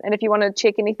and if you want to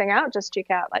check anything out, just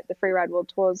check out like the Freeride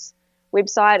World Tours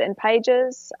website and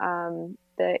pages,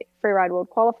 the Freeride World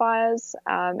qualifiers,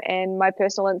 and my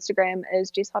personal Instagram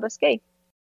is Jess How to Ski.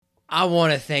 I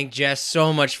want to thank Jess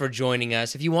so much for joining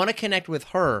us. If you want to connect with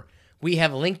her, we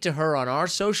have linked to her on our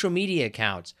social media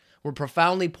accounts. We're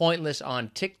Profoundly Pointless on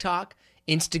TikTok,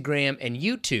 Instagram, and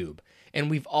YouTube. And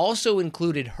we've also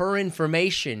included her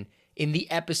information in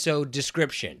the episode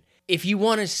description. If you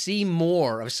want to see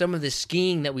more of some of the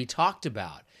skiing that we talked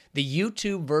about, the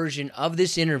YouTube version of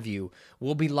this interview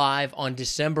will be live on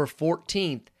December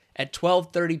 14th at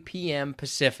 12:30 p.m.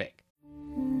 Pacific.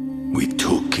 We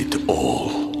took it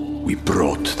all. We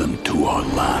brought them to our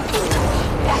land.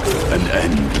 An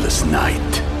endless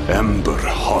night, ember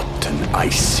hot and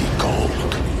icy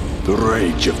cold. The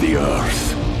rage of the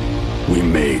earth. We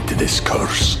made this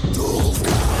curse.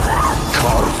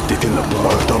 carved it in the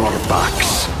blood on our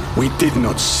backs. We did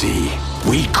not see.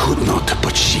 We could not,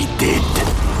 but she did.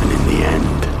 And in the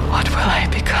end... What will I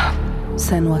become?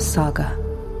 Senua's Saga.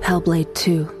 Hellblade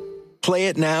 2. Play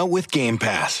it now with Game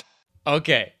Pass.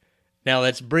 Okay, now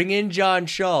let's bring in John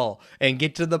Shull and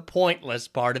get to the pointless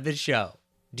part of the show.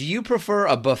 Do you prefer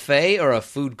a buffet or a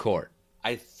food court?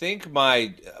 I think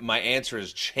my answer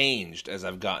has changed as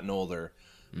I've gotten older.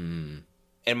 In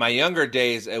my younger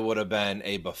days, it would have been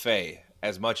a buffet.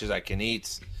 As much as I can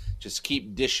eat, just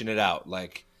keep dishing it out.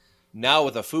 Like now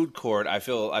with a food court, I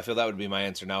feel that would be my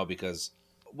answer now because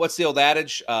what's the old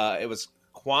adage? It was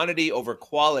quantity over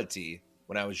quality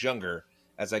when I was younger.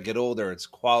 As I get older, it's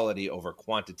quality over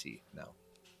quantity now.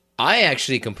 I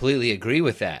actually completely agree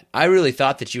with that. I really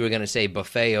thought that you were going to say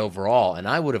buffet overall, and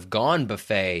I would have gone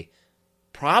buffet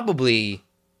probably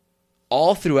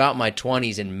all throughout my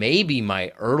 20s and maybe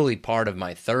my early part of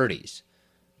my 30s.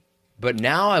 But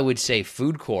now I would say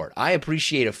food court. I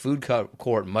appreciate a food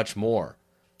court much more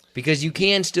because you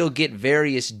can still get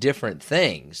various different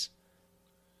things,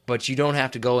 but you don't have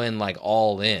to go in like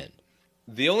all in.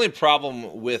 The only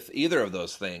problem with either of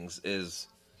those things is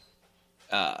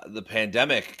the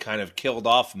pandemic kind of killed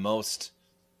off most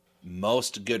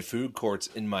good food courts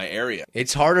in my area.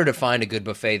 It's harder to find a good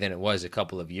buffet than it was a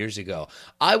couple of years ago.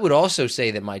 I would also say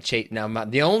that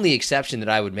the only exception that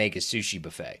I would make is sushi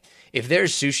buffet. If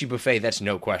there's sushi buffet, that's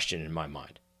no question in my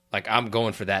mind. Like, I'm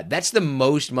going for that. That's the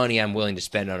most money I'm willing to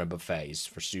spend on a buffet is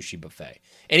for sushi buffet.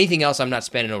 Anything else, I'm not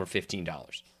spending over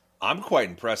 $15. I'm quite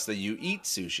impressed that you eat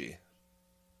sushi.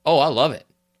 Oh, I love it.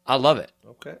 I love it.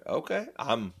 Okay. I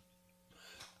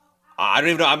don't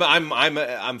even know.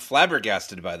 I'm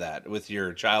flabbergasted by that with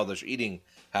your childish eating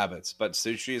habits. But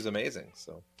sushi is amazing.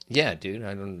 So yeah, dude.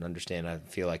 I don't understand. I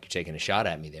feel like you're taking a shot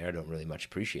at me there. I don't really much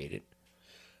appreciate it.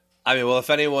 I mean, well, if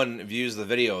anyone views the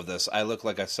video of this, I look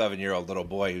like a 7-year-old little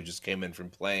boy who just came in from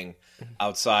playing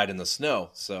outside in the snow.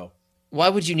 So why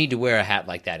would you need to wear a hat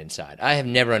like that inside? I have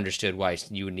never understood why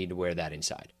you would need to wear that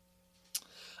inside.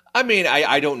 I mean,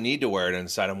 I don't need to wear it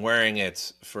inside. I'm wearing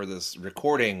it for this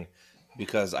recording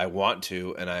because I want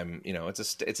to, and I'm,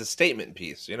 it's a statement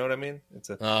piece. You know what I mean?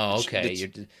 It's a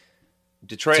okay.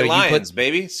 Detroit Lions,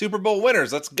 baby, Super Bowl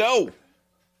winners. Let's go.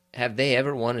 Have they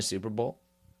ever won a Super Bowl?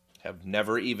 Have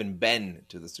never even been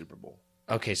to the Super Bowl.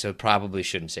 Okay, so probably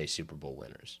shouldn't say Super Bowl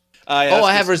winners.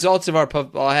 I have results of our.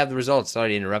 I have the results. Sorry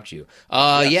to interrupt you.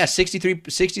 Yes. Yeah,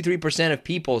 63% of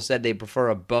people said they prefer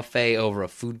a buffet over a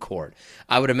food court.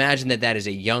 I would imagine that is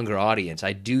a younger audience.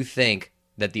 I do think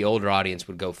that the older audience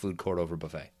would go food court over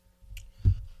buffet.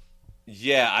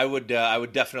 Yeah, I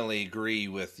would definitely agree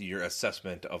with your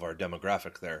assessment of our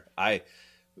demographic there.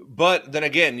 But then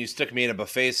again, you stick me in a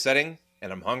buffet setting,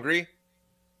 and I'm hungry.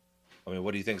 I mean,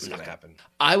 what do you think is going to happen?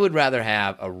 I would rather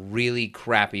have a really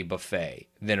crappy buffet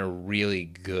than a really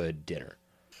good dinner.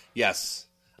 Yes.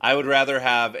 I would rather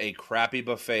have a crappy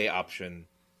buffet option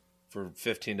for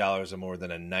 $15 or more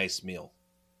than a nice meal.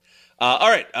 All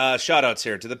right. Shout-outs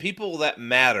here to the people that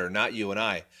matter, not you and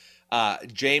I.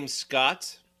 James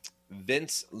Scott,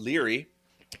 Vince Leary,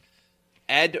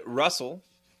 Ed Russell,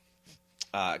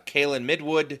 Kaylin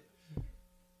Midwood,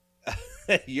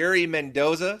 Yuri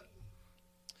Mendoza,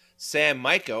 Sam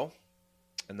Maiko,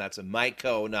 and that's a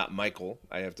Maiko, not Michael.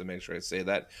 I have to make sure I say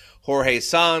that. Jorge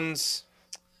Sanz,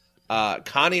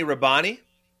 Connie Rabani.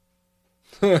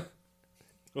 Connie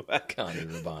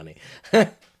Rabani.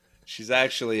 She's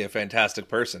actually a fantastic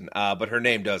person, but her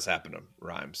name does happen to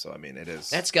rhyme, so I mean, it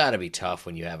is. That's got to be tough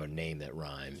when you have a name that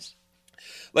rhymes.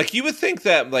 Like, you would think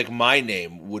that, like, my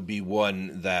name would be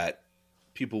one that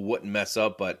people wouldn't mess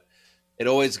up, but it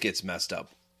always gets messed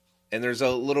up. And there's a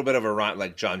little bit of a rhyme,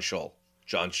 like John Shull.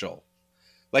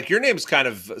 Like, your name's kind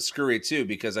of screwy, too,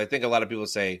 because I think a lot of people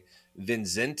say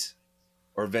Vincent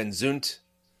or Venzunt.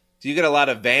 Do you get a lot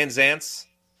of Van Zants?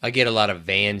 I get a lot of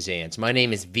Van Zants. My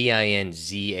name is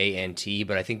Vinzant,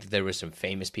 but I think that there were some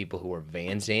famous people who were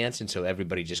Van Zants, and so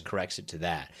everybody just corrects it to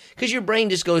that. Because your brain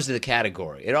just goes to the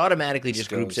category. It automatically just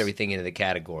groups everything into the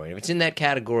category. And if it's in that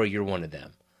category, you're one of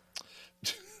them.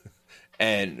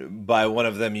 And by one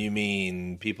of them, you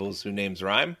mean people's whose names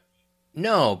rhyme?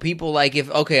 No, people like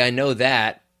I know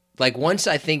that. Like, once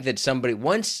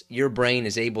your brain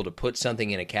is able to put something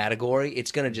in a category,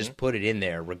 it's going to just put it in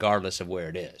there regardless of where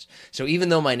it is. So even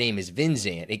though my name is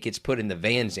Vinzant, it gets put in the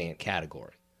Van Zant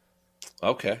category.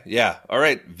 Okay. Yeah. All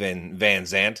right, Van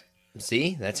Zant.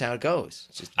 See? That's how it goes.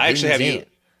 It's just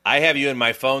I have you in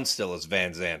my phone still as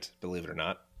Van Zant, believe it or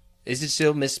not. Is it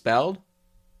still misspelled?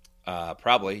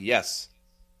 Probably, yes.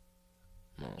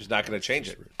 Just not going to change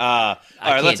it. All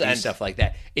right, let's do stuff like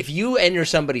that. If you enter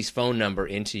somebody's phone number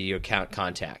into your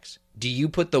contacts, do you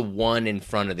put the 1 in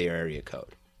front of the area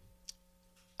code?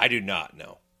 I do not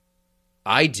know.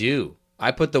 I do.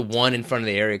 I put the 1 in front of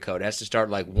the area code. It has to start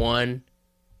like 1,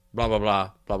 blah, blah,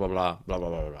 blah, blah, blah, blah, blah, blah,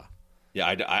 blah, blah.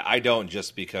 Yeah, I don't,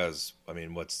 just because, I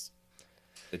mean, what's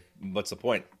the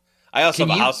point? I also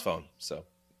have a house phone, so.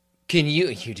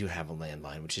 You do have a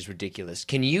landline, which is ridiculous.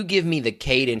 Can you give me the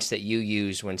cadence that you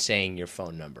use when saying your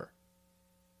phone number?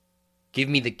 Give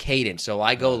me the cadence. So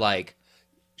I go like,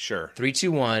 sure,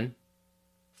 321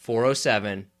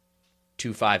 407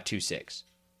 2526.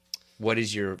 What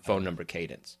is your phone number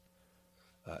cadence?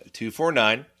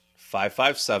 249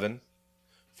 557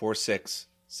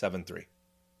 4673.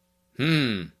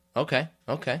 Okay.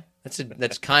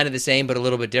 That's kind of the same, but a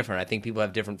little bit different. I think people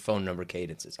have different phone number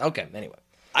cadences. Okay, anyway.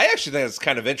 I actually think it's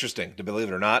kind of interesting, to believe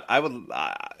it or not. I would,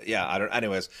 I don't.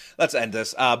 Anyways, let's end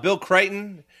this. Bill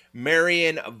Crichton,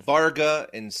 Marion Varga,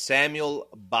 and Samuel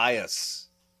Bias.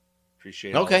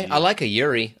 Appreciate it. Okay, I like a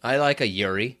Yuri.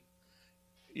 Yuri's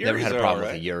never had a problem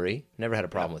with a Yuri. Never had a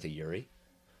problem with a Yuri.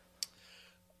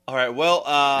 All right,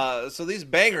 well, so these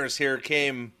bangers here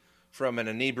came from an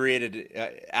inebriated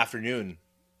afternoon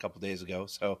a couple days ago,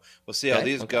 so we'll see how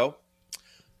these go.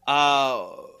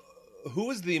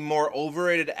 Who is the more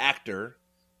overrated actor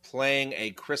playing a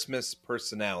Christmas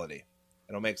personality?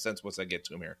 It'll make sense once I get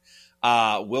to him here.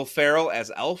 Will Ferrell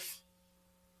as Elf,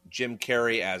 Jim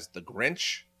Carrey as the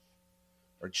Grinch,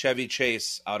 or Chevy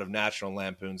Chase out of National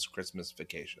Lampoon's Christmas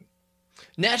Vacation?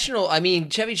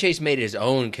 Chevy Chase made his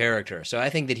own character, so I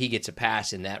think that he gets a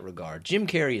pass in that regard. Jim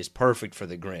Carrey is perfect for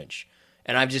the Grinch,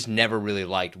 and I've just never really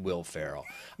liked Will Ferrell.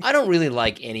 I don't really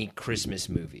like any Christmas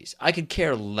movies. I could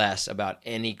care less about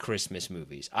any Christmas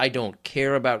movies. I don't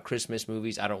care about Christmas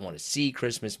movies. I don't want to see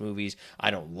Christmas movies.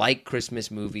 I don't like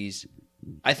Christmas movies.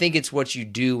 I think it's what you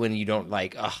do when you don't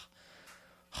like,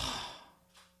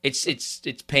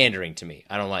 It's pandering to me.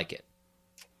 I don't like it.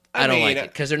 I don't like it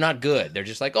because they're not good. They're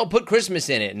just like, oh, put Christmas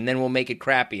in it, and then we'll make it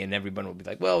crappy, and everyone will be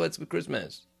like, well, it's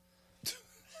Christmas.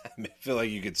 I feel like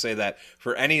you could say that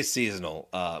for any seasonal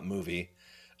movie.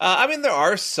 There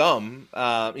are some,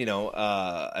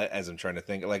 as I'm trying to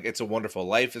think, like It's a Wonderful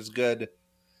Life is good,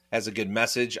 has a good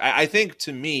message. I think,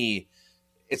 to me,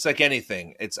 it's like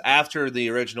anything. It's after the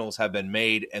originals have been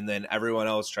made, and then everyone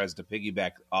else tries to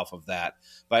piggyback off of that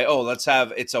by, let's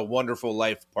have It's a Wonderful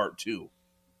Life Part 2.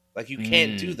 Like, you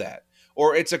can't do that.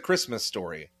 Or It's a Christmas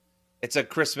Story. It's a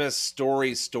Christmas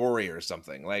story or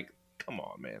something. Like, come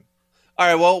on, man. All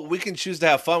right, well, we can choose to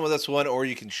have fun with this one, or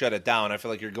you can shut it down. I feel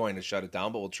like you're going to shut it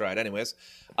down, but we'll try it anyways.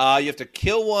 You have to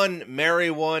kill one, marry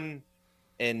one,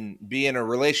 and be in a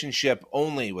relationship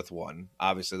only with one.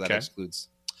 Obviously, that excludes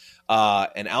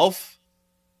an elf,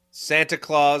 Santa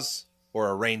Claus, or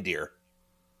a reindeer.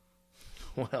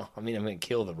 Well, I'm going to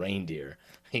kill the reindeer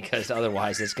because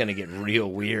otherwise it's going to get real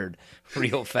weird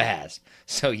real fast.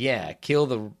 So, yeah, kill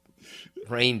the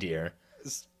reindeer.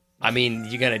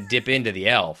 You're going to dip into the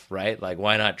elf, right? Like,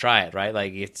 why not try it, right?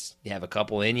 Like, you have a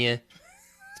couple in you.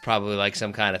 It's probably like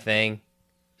some kind of thing.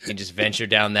 You can just venture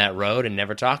down that road and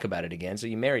never talk about it again. So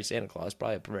you marry Santa Claus,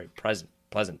 probably a very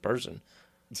pleasant person.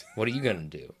 What are you going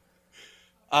to do?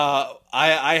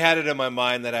 I had it in my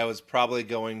mind that I was probably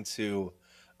going to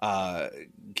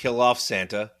kill off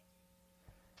Santa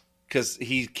because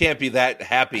he can't be that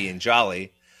happy and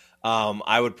jolly.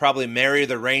 I would probably marry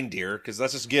the reindeer because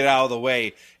let's just get out of the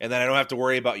way, and then I don't have to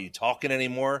worry about you talking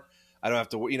anymore. I don't have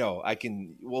to,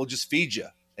 we'll just feed you,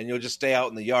 and you'll just stay out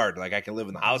in the yard. Like, I can live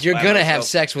in the house. You're gonna have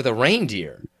sex with a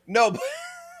reindeer. No, but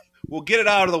we'll get it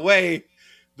out of the way.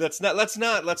 Let's not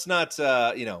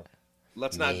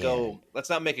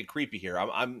make it creepy here.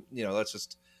 Let's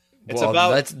just.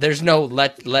 There's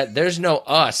no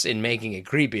us in making it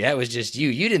creepy. That was just you.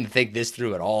 You didn't think this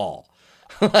through at all.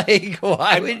 Like,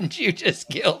 why wouldn't you just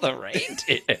kill the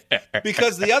reindeer?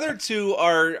 Because the other two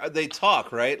they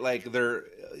talk, right? Like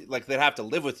they'd have to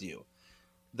live with you.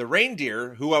 The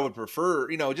reindeer, who I would prefer,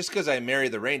 just because I marry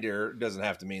the reindeer doesn't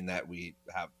have to mean that we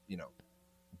have,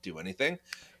 do anything.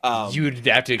 You'd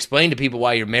have to explain to people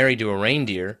why you're married to a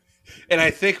reindeer. And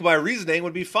I think my reasoning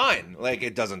would be fine. Like,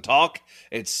 it doesn't talk.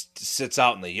 It sits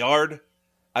out in the yard.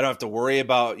 I don't have to worry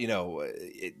about,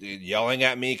 it yelling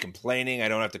at me, complaining. I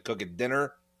don't have to cook it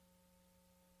dinner.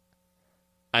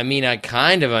 I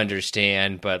kind of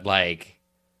understand, but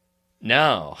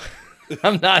no.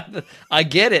 I'm not. I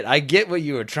get it. I get what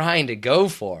you were trying to go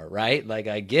for, right? Like,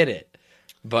 I get it.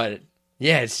 But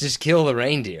yeah, it's just kill the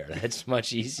reindeer. That's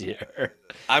much easier.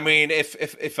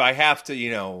 If I have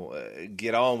to,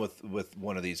 get on with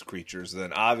one of these creatures,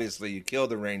 then obviously you kill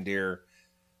the reindeer.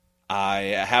 I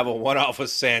have a one-off with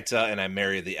Santa, and I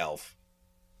marry the elf.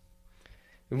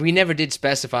 We never did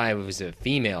specify if it was a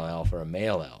female elf or a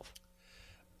male elf.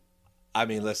 I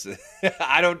mean, listen,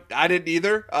 I didn't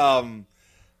either.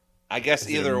 I guess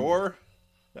either or,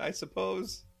 I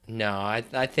suppose. No,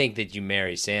 I think that you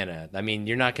marry Santa. I mean,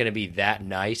 you're not going to be that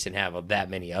nice and have that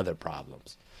many other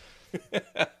problems.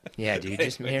 Yeah, dude,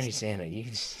 just marry Santa.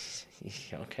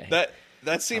 Okay.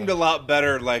 That seemed a lot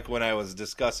better. Like when I was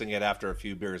discussing it after a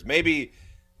few beers. Maybe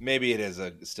it is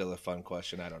still a fun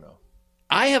question. I don't know.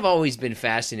 I have always been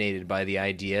fascinated by the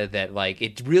idea that, like,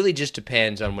 it really just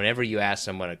depends on whenever you ask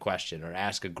someone a question or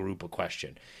ask a group a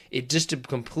question. It just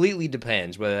completely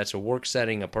depends, whether that's a work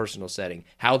setting, a personal setting,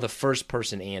 how the first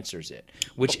person answers it.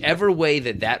 Whichever way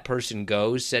that person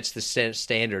goes sets the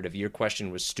standard if your question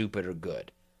was stupid or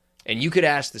good. And you could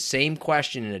ask the same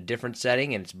question in a different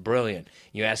setting, and it's brilliant.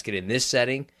 You ask it in this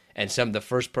setting, and the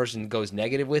first person goes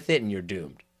negative with it, and you're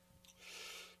doomed.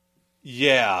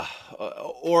 Yeah,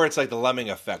 or it's like the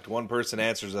lemming effect. One person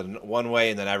answers it one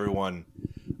way, and then everyone,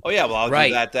 oh yeah, well I'll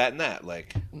do that, and that.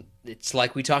 Like it's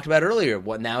like we talked about earlier.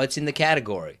 Now it's in the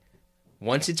category.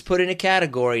 Once it's put in a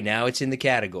category, now it's in the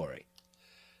category.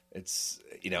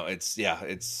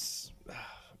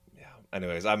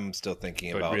 Anyways, I'm still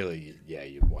thinking about. But really, yeah,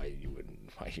 why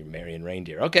you're marrying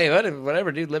reindeer? Okay,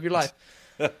 whatever, dude. Live your life.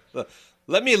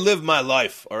 Let me live my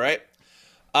life. All right.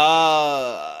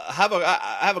 I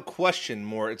have a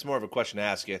question. It's more of a question to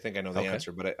ask you. I think I know the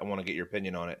answer, but I want to get your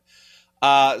opinion on it.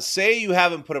 Say you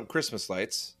haven't put up Christmas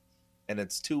lights, and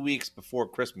it's 2 weeks before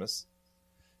Christmas.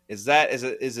 Is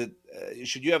it?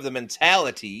 Should you have the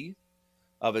mentality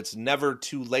of it's never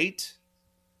too late,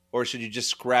 or should you just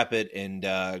scrap it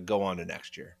and go on to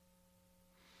next year?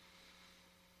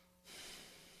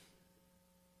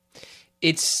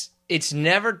 It's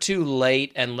never too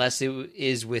late unless it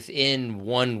is within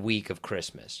 1 week of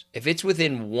Christmas. If it's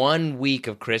within 1 week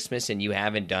of Christmas and you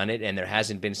haven't done it and there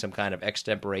hasn't been some kind of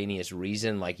extemporaneous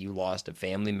reason, like you lost a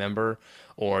family member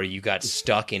or you got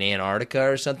stuck in Antarctica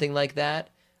or something like that,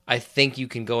 I think you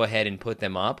can go ahead and put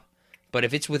them up. But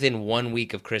if it's within 1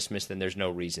 week of Christmas, then there's no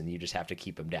reason. You just have to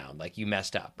keep them down. Like, you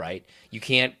messed up, right? You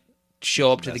can't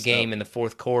show up to the game in the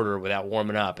fourth quarter without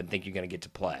warming up and think you're going to get to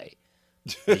play.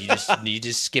 You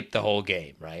just skip the whole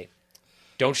game, right?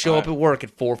 Don't show up at work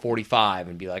at 4:45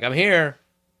 and be like, "I'm here."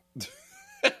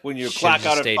 When you clock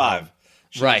out at 5,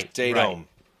 right? Stayed home.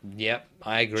 Yep,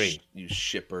 I agree. You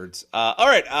shitbirds. All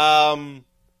right.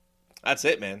 That's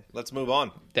it, man. Let's move on.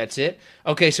 That's it.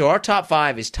 Okay, so our top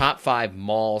 5 is top 5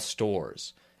 mall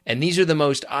stores, and these are the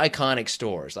most iconic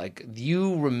stores. Like,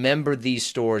 you remember these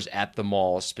stores at the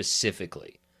mall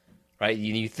specifically, right?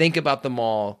 You think about the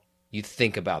mall. You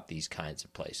think about these kinds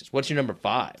of places. What's your number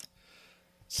 5?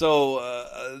 So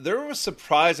there was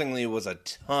a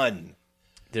ton.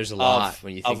 There's a lot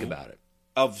when you think about it.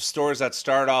 Of stores that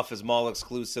start off as mall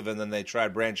exclusive and then they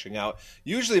tried branching out.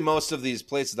 Usually most of these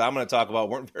places that I'm going to talk about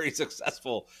weren't very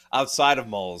successful outside of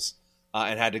malls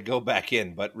and had to go back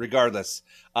in. But regardless,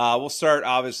 we'll start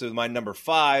obviously with my number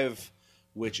 5,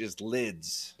 which is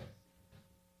Lids.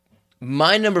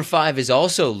 My number 5 is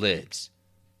also Lids.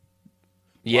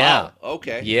 Yeah. Wow.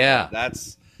 Okay. Yeah.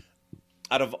 That's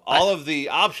out of all of the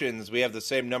options, we have the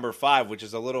same number 5, which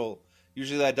is a little.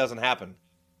 Usually that doesn't happen.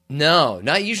 No,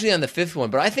 not usually on the 5th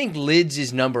one, but I think Lids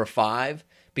is number 5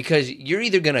 because you're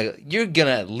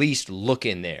gonna at least look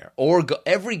in there, or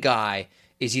every guy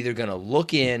is either gonna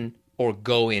look in or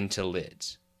go into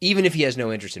Lids, even if he has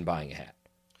no interest in buying a hat.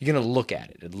 You're gonna look at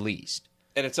it at least.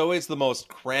 And it's always the most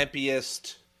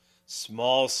crampiest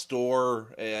small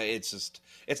store.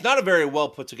 It's not a very well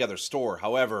put together store.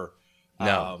 However,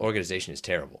 no, organization is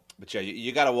terrible. But yeah,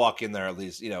 you got to walk in there at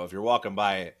least. If you're walking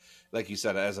by it, like you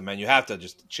said, as a man, you have to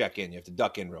just check in. You have to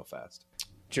duck in real fast.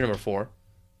 What's your number 4?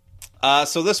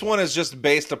 So this one is just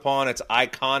based upon its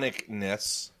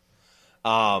iconicness.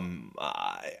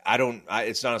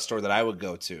 It's not a store that I would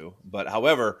go to, but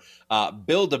however,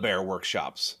 Build-A-Bear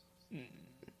workshops.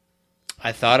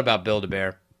 I thought about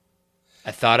Build-A-Bear.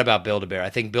 I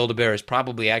think Build-A-Bear is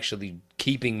probably actually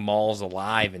keeping malls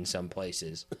alive in some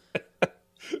places.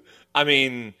 I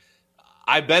mean,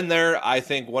 I've been there. I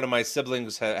think one of my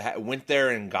siblings went there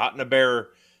and gotten a bear.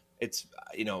 It's,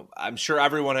 I'm sure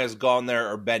everyone has gone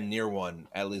there or been near one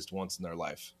at least once in their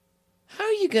life. How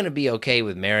are you going to be okay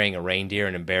with marrying a reindeer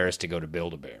and embarrassed to go to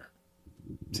Build-A-Bear?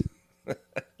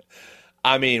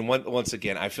 I mean, once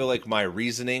again, I feel like my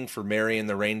reasoning for marrying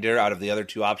the reindeer out of the other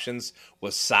 2 options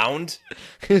was sound.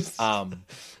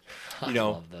 I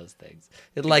love those things.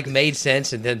 It made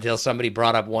sense, and then until somebody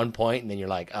brought up one point, and then you're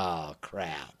like, oh,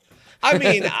 crap. I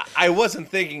mean, I wasn't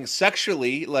thinking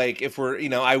sexually. Like, if we're,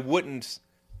 I wouldn't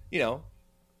be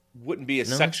a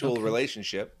sexual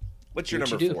relationship. What's your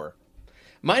number 4?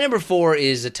 My number 4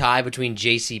 is a tie between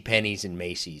J.C. Penney's and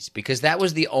Macy's, because that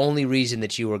was the only reason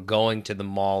that you were going to the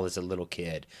mall as a little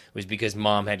kid, was because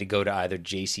mom had to go to either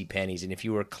J.C. Penney's. And if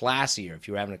you were classier, if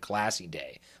you were having a classy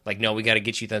day, like, no, we got to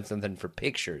get you something for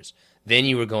pictures, then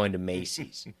you were going to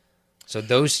Macy's. So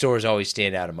those stores always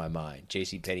stand out in my mind,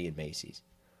 J.C. Penney and Macy's.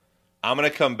 I'm going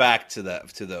to come back to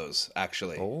those,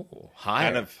 actually. Oh,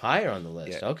 higher on the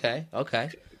list. Yeah. Okay.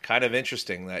 Kind of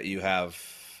interesting that you have...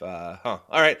 All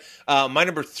right. My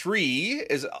number 3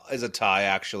 is a tie,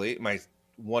 actually. My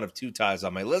one of 2 ties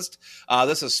on my list.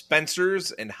 This is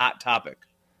Spencer's and Hot Topic.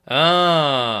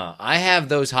 I have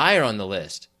those higher on the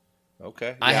list.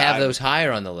 Okay. I have those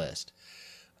higher on the list.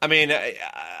 I mean,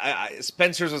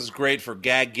 Spencer's was great for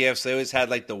gag gifts. They always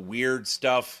had like the weird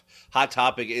stuff. Hot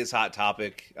Topic is Hot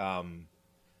Topic.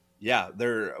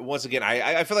 They're once again.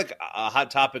 I feel like Hot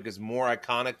Topic is more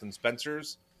iconic than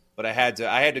Spencer's. But I had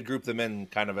to group them in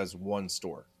kind of as one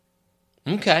store.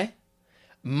 Okay.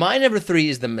 My number 3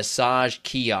 is the massage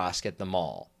kiosk at the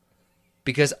mall.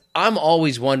 Because I'm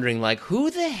always wondering, like, who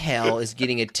the hell is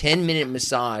getting a 10-minute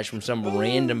massage from some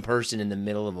random person in the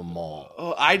middle of a mall?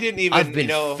 Oh, I've been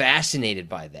fascinated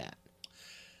by that.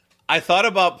 I thought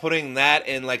about putting that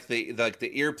in like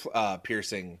the ear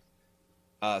piercing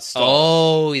stall.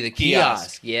 Oh, the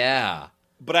kiosk. Yeah.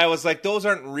 But I was like, those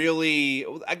aren't really.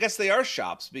 I guess they are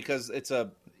shops because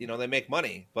they make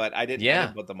money. But I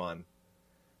didn't put them on.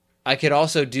 I could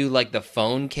also do like the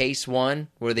phone case one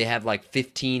where they have like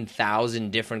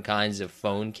 15,000 different kinds of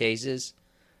phone cases.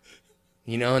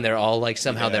 And they're all like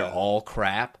they're all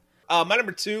crap. My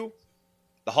number 2,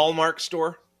 the Hallmark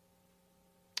store.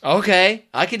 Okay,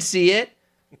 I could see it.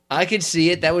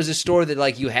 That was a store that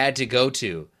like you had to go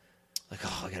to. Like,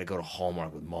 I got to go to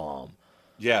Hallmark with mom.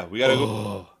 Yeah, we got to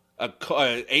go. An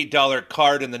 $8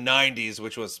 card in the 90s,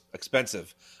 which was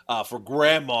expensive, for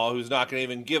grandma who's not going to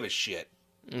even give a shit.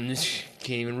 Can't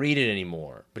even read it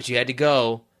anymore. But you had to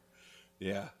go.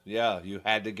 Yeah, you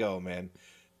had to go, man.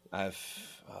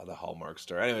 The Hallmark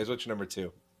store. Anyways, what's your number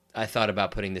 2? I thought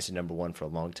about putting this in number 1 for a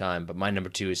long time, but my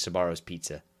number 2 is Sbarro's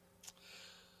Pizza.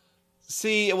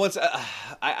 See,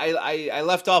 I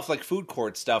left off like food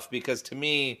court stuff because to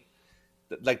me,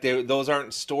 like those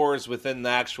aren't stores within the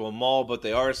actual mall, but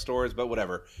they are stores. But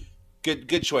whatever, good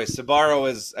choice. Sbarro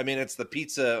is. I mean, it's the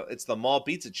pizza. It's the mall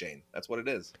pizza chain. That's what it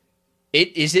is.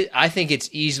 I think it's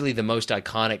easily the most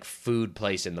iconic food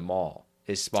place in the mall.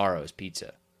 Is Sbarro's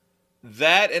Pizza.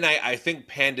 That and I think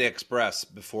Panda Express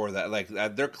before that. Like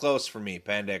they're close for me.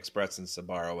 Panda Express and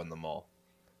Sbarro in the mall.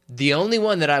 The only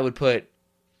one that I would put,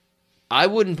 I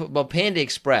wouldn't put. Well, Panda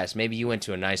Express. Maybe you went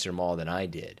to a nicer mall than I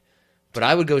did. But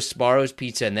I would go Sbarro's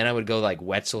Pizza, and then I would go like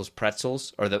Wetzel's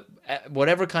Pretzels, or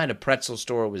whatever kind of pretzel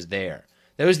store was there.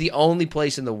 That was the only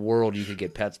place in the world you could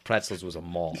get pretzels was a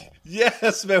mall.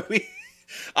 Yes, man.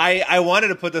 I wanted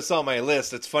to put this on my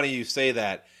list. It's funny you say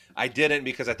that. I didn't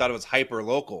because I thought it was hyper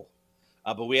local.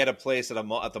 But we had a place at the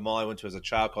mall I went to as a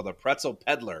child called the Pretzel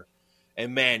Peddler,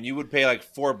 and man, you would pay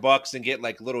like $4 and get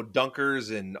like little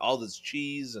dunkers and all this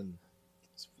cheese, and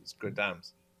it's good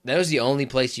times. That was the only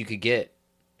place you could get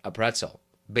a pretzel.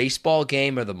 Baseball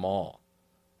game or the mall.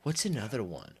 What's another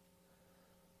one?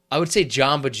 I would say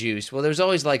Jamba Juice. Well, there's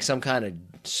always like some kind of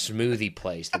smoothie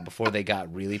place before they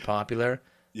got really popular.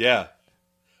 Yeah.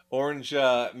 Orange,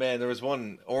 man, there was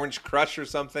one. Orange Crush or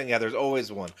something. Yeah, there's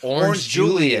always one. Orange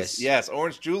Julius. Yes,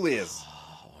 Orange Julius.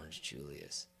 Oh, Orange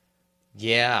Julius.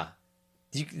 Yeah.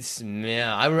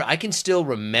 I can still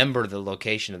remember the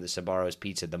location of the Sbarro's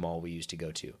Pizza at the mall we used to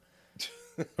go to.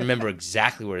 Remember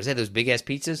exactly where it is. Those big ass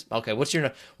pizzas. Okay, what's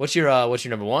your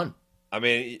number 1? I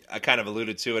mean, I kind of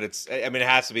alluded to it. It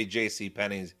has to be J.C.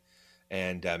 Penney's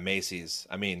and Macy's.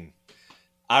 I mean,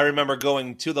 I remember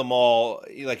going to the mall.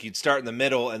 Like you'd start in the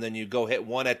middle, and then you go hit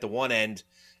one at the one end,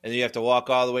 and then you have to walk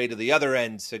all the way to the other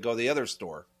end to go to the other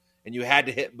store, and you had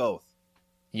to hit both.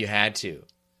 You had to.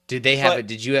 Did they have it?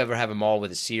 Did you ever have a mall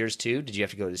with a Sears too? Did you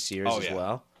have to go to Sears as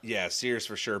well? Yeah, Sears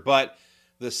for sure, but.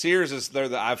 The Sears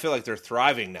I feel like they're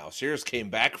thriving now. Sears came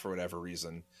back for whatever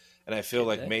reason, and I feel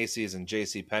like Macy's and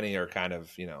J.C. Penney are kind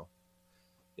of,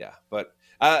 yeah. But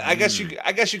I guess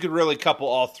you could really couple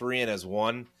all 3 in as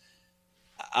one.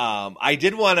 I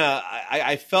did want to.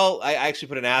 I felt I actually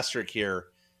put an asterisk here.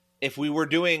 If we were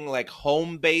doing like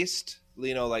home based,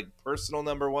 like personal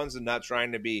number 1s and not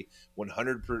trying to be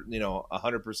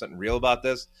 100% real about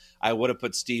this, I would have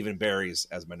put Steve and Barry's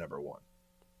as my number 1.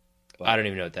 But I don't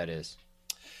even know what that is.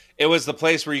 It was the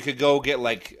place where you could go get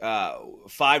like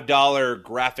 $5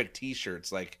 graphic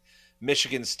T-shirts, like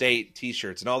Michigan State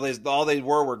T-shirts, and all they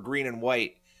were green and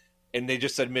white, and they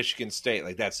just said Michigan State,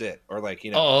 like that's it, or like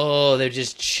Oh, they're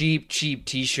just cheap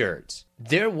T-shirts.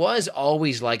 There was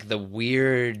always like the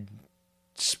weird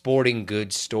sporting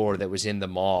goods store that was in the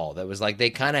mall that was like they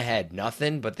kind of had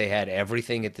nothing, but they had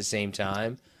everything at the same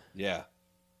time. Yeah.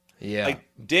 Yeah.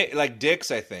 Like Dick's,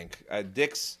 I think.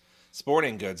 Dick's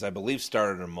Sporting Goods, I believe,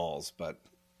 started in malls, but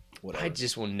whatever. I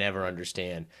just will never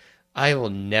understand. I will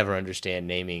never understand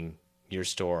naming your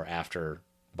store after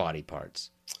body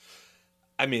parts.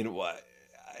 I mean,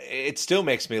 it still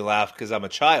makes me laugh because I'm a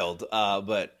child,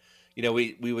 but, you know,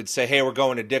 we would say, hey, we're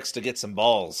going to Dick's to get some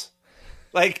balls.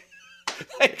 Like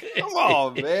come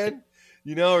on, man.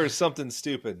 You know, or something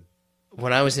stupid.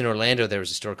 When I was in Orlando, there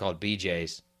was a store called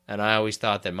BJ's, and I always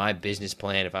thought that my business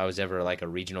plan, if I was ever like a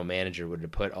regional manager, would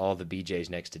have put all the BJ's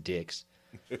next to Dick's.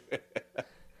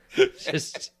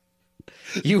 Just,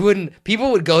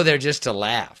 people would go there just to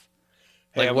laugh.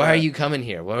 Like, Hey, why are you coming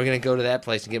here? Well, we're going to go to that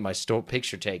place and get my store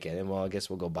picture taken, and well, I guess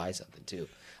we'll go buy something too.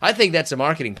 I think that's a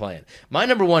marketing plan. My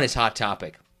number one is Hot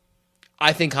Topic.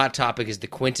 I think Hot Topic is the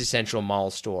quintessential mall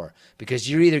store because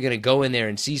you're either going to go in there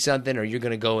and see something or you're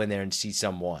going to go in there and see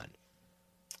someone.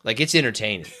 Like, it's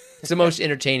entertaining. It's the most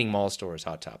entertaining mall store is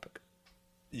Hot Topic.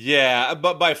 Yeah,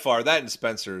 but by far, that and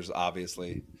Spencer's,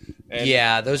 obviously. And,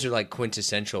 yeah, those are like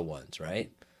quintessential ones,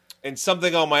 right? And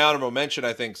something on my honorable mention,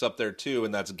 I think, is up there too,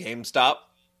 and that's GameStop.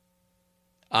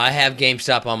 I have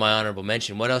GameStop on my honorable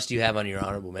mention. What else do you have on your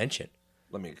honorable mention?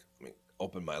 Let me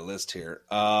open my list here.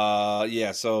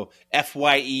 Yeah, so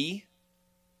FYE.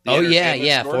 Oh,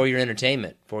 yeah, store, for your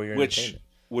entertainment. Which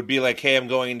would be like, hey, I'm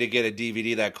going to get a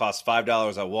DVD that costs $5 at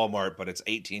Walmart, but it's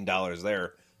 $18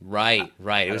 there. Right.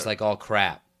 It was like all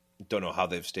crap. Don't know how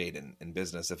they've stayed in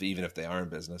business, even if they are in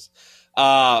business.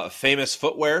 Famous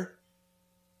Footwear.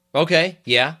 Okay,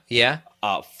 yeah.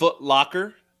 Foot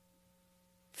Locker.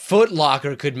 Foot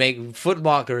Locker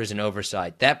is an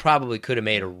oversight. That probably could have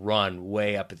made a run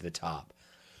way up at the top.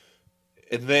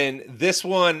 And then this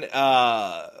one,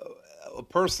 a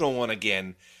personal one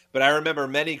again, but I remember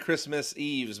many Christmas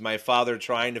Eves, my father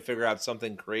trying to figure out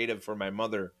something creative for my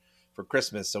mother for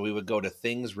Christmas, so we would go to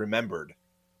Things Remembered.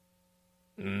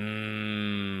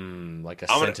 Like a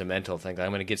sentimental thing. I'm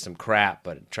going to get some crap,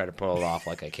 but try to pull it off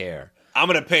like I care. I'm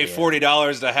going to pay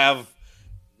 $40 to have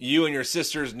you and your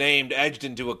sister's name edged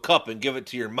into a cup and give it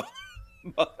to your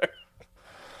mother.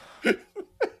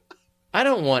 I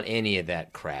don't want any of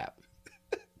that crap.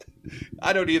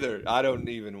 I don't either. I don't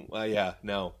even.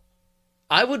 No.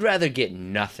 I would rather get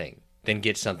nothing than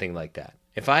get something like that.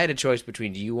 If I had a choice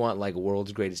between, do you want like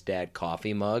World's Greatest Dad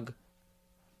coffee mug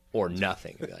or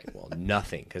nothing? I'd be like, well,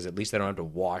 nothing, because at least I don't have to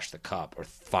wash the cup or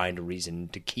find a reason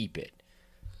to keep it.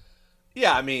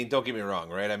 Yeah, I mean, don't get me wrong,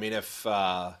 right? I mean, if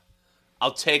I'll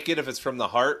take it if it's from the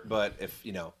heart, but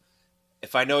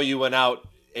if I know you went out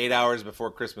 8 hours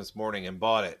before Christmas morning and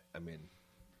bought it, I mean,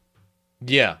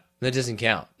 yeah, that doesn't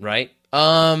count, right?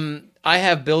 I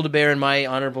have Build-A-Bear in my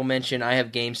honorable mention. I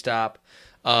have GameStop.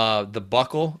 The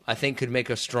Buckle, I think, could make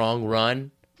a strong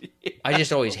run. Yeah. I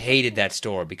just always hated that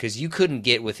store because you could not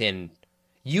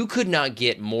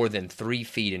get more than 3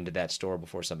 feet into that store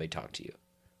before somebody talked to you.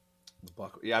 The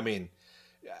Buckle, yeah, I mean,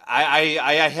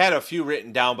 I had a few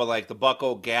written down, but like the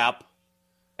Buckle, Gap,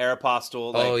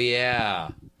 Aeropostale. Like, oh yeah,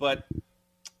 but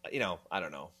I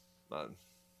don't know.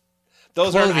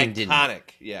 Those Clothing are iconic.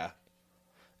 Yeah.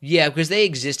 Yeah, because they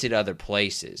existed other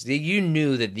places. You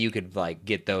knew that you could like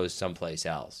get those someplace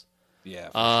else. Yeah.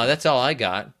 Sure. That's all I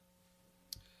got.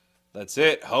 That's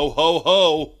it. Ho, ho,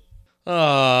 ho.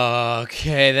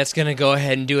 Okay, that's going to go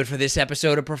ahead and do it for this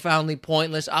episode of Profoundly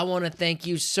Pointless. I want to thank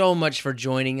you so much for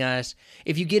joining us.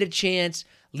 If you get a chance,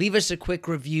 leave us a quick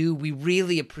review. We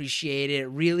really appreciate it. It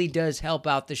really does help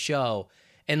out the show.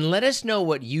 And let us know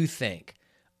what you think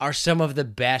are some of the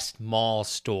best mall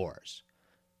stores.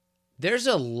 There's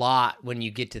a lot when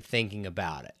you get to thinking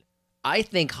about it. I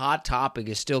think Hot Topic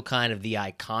is still kind of the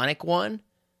iconic one,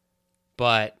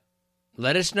 but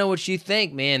let us know what you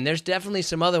think, man. There's definitely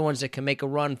some other ones that can make a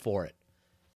run for it.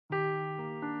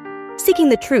 Seeking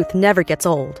the truth never gets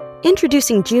old.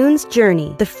 Introducing June's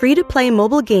Journey, the free-to-play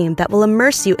mobile game that will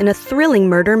immerse you in a thrilling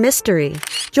murder mystery.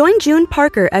 Join June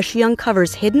Parker as she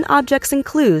uncovers hidden objects and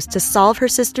clues to solve her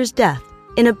sister's death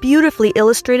in a beautifully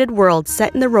illustrated world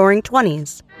set in the Roaring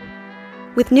 '20s.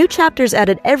 With new chapters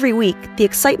added every week, the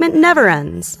excitement never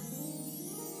ends.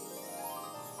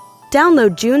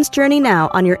 Download June's Journey now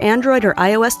on your Android or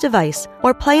iOS device,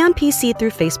 or play on PC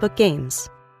through Facebook Games.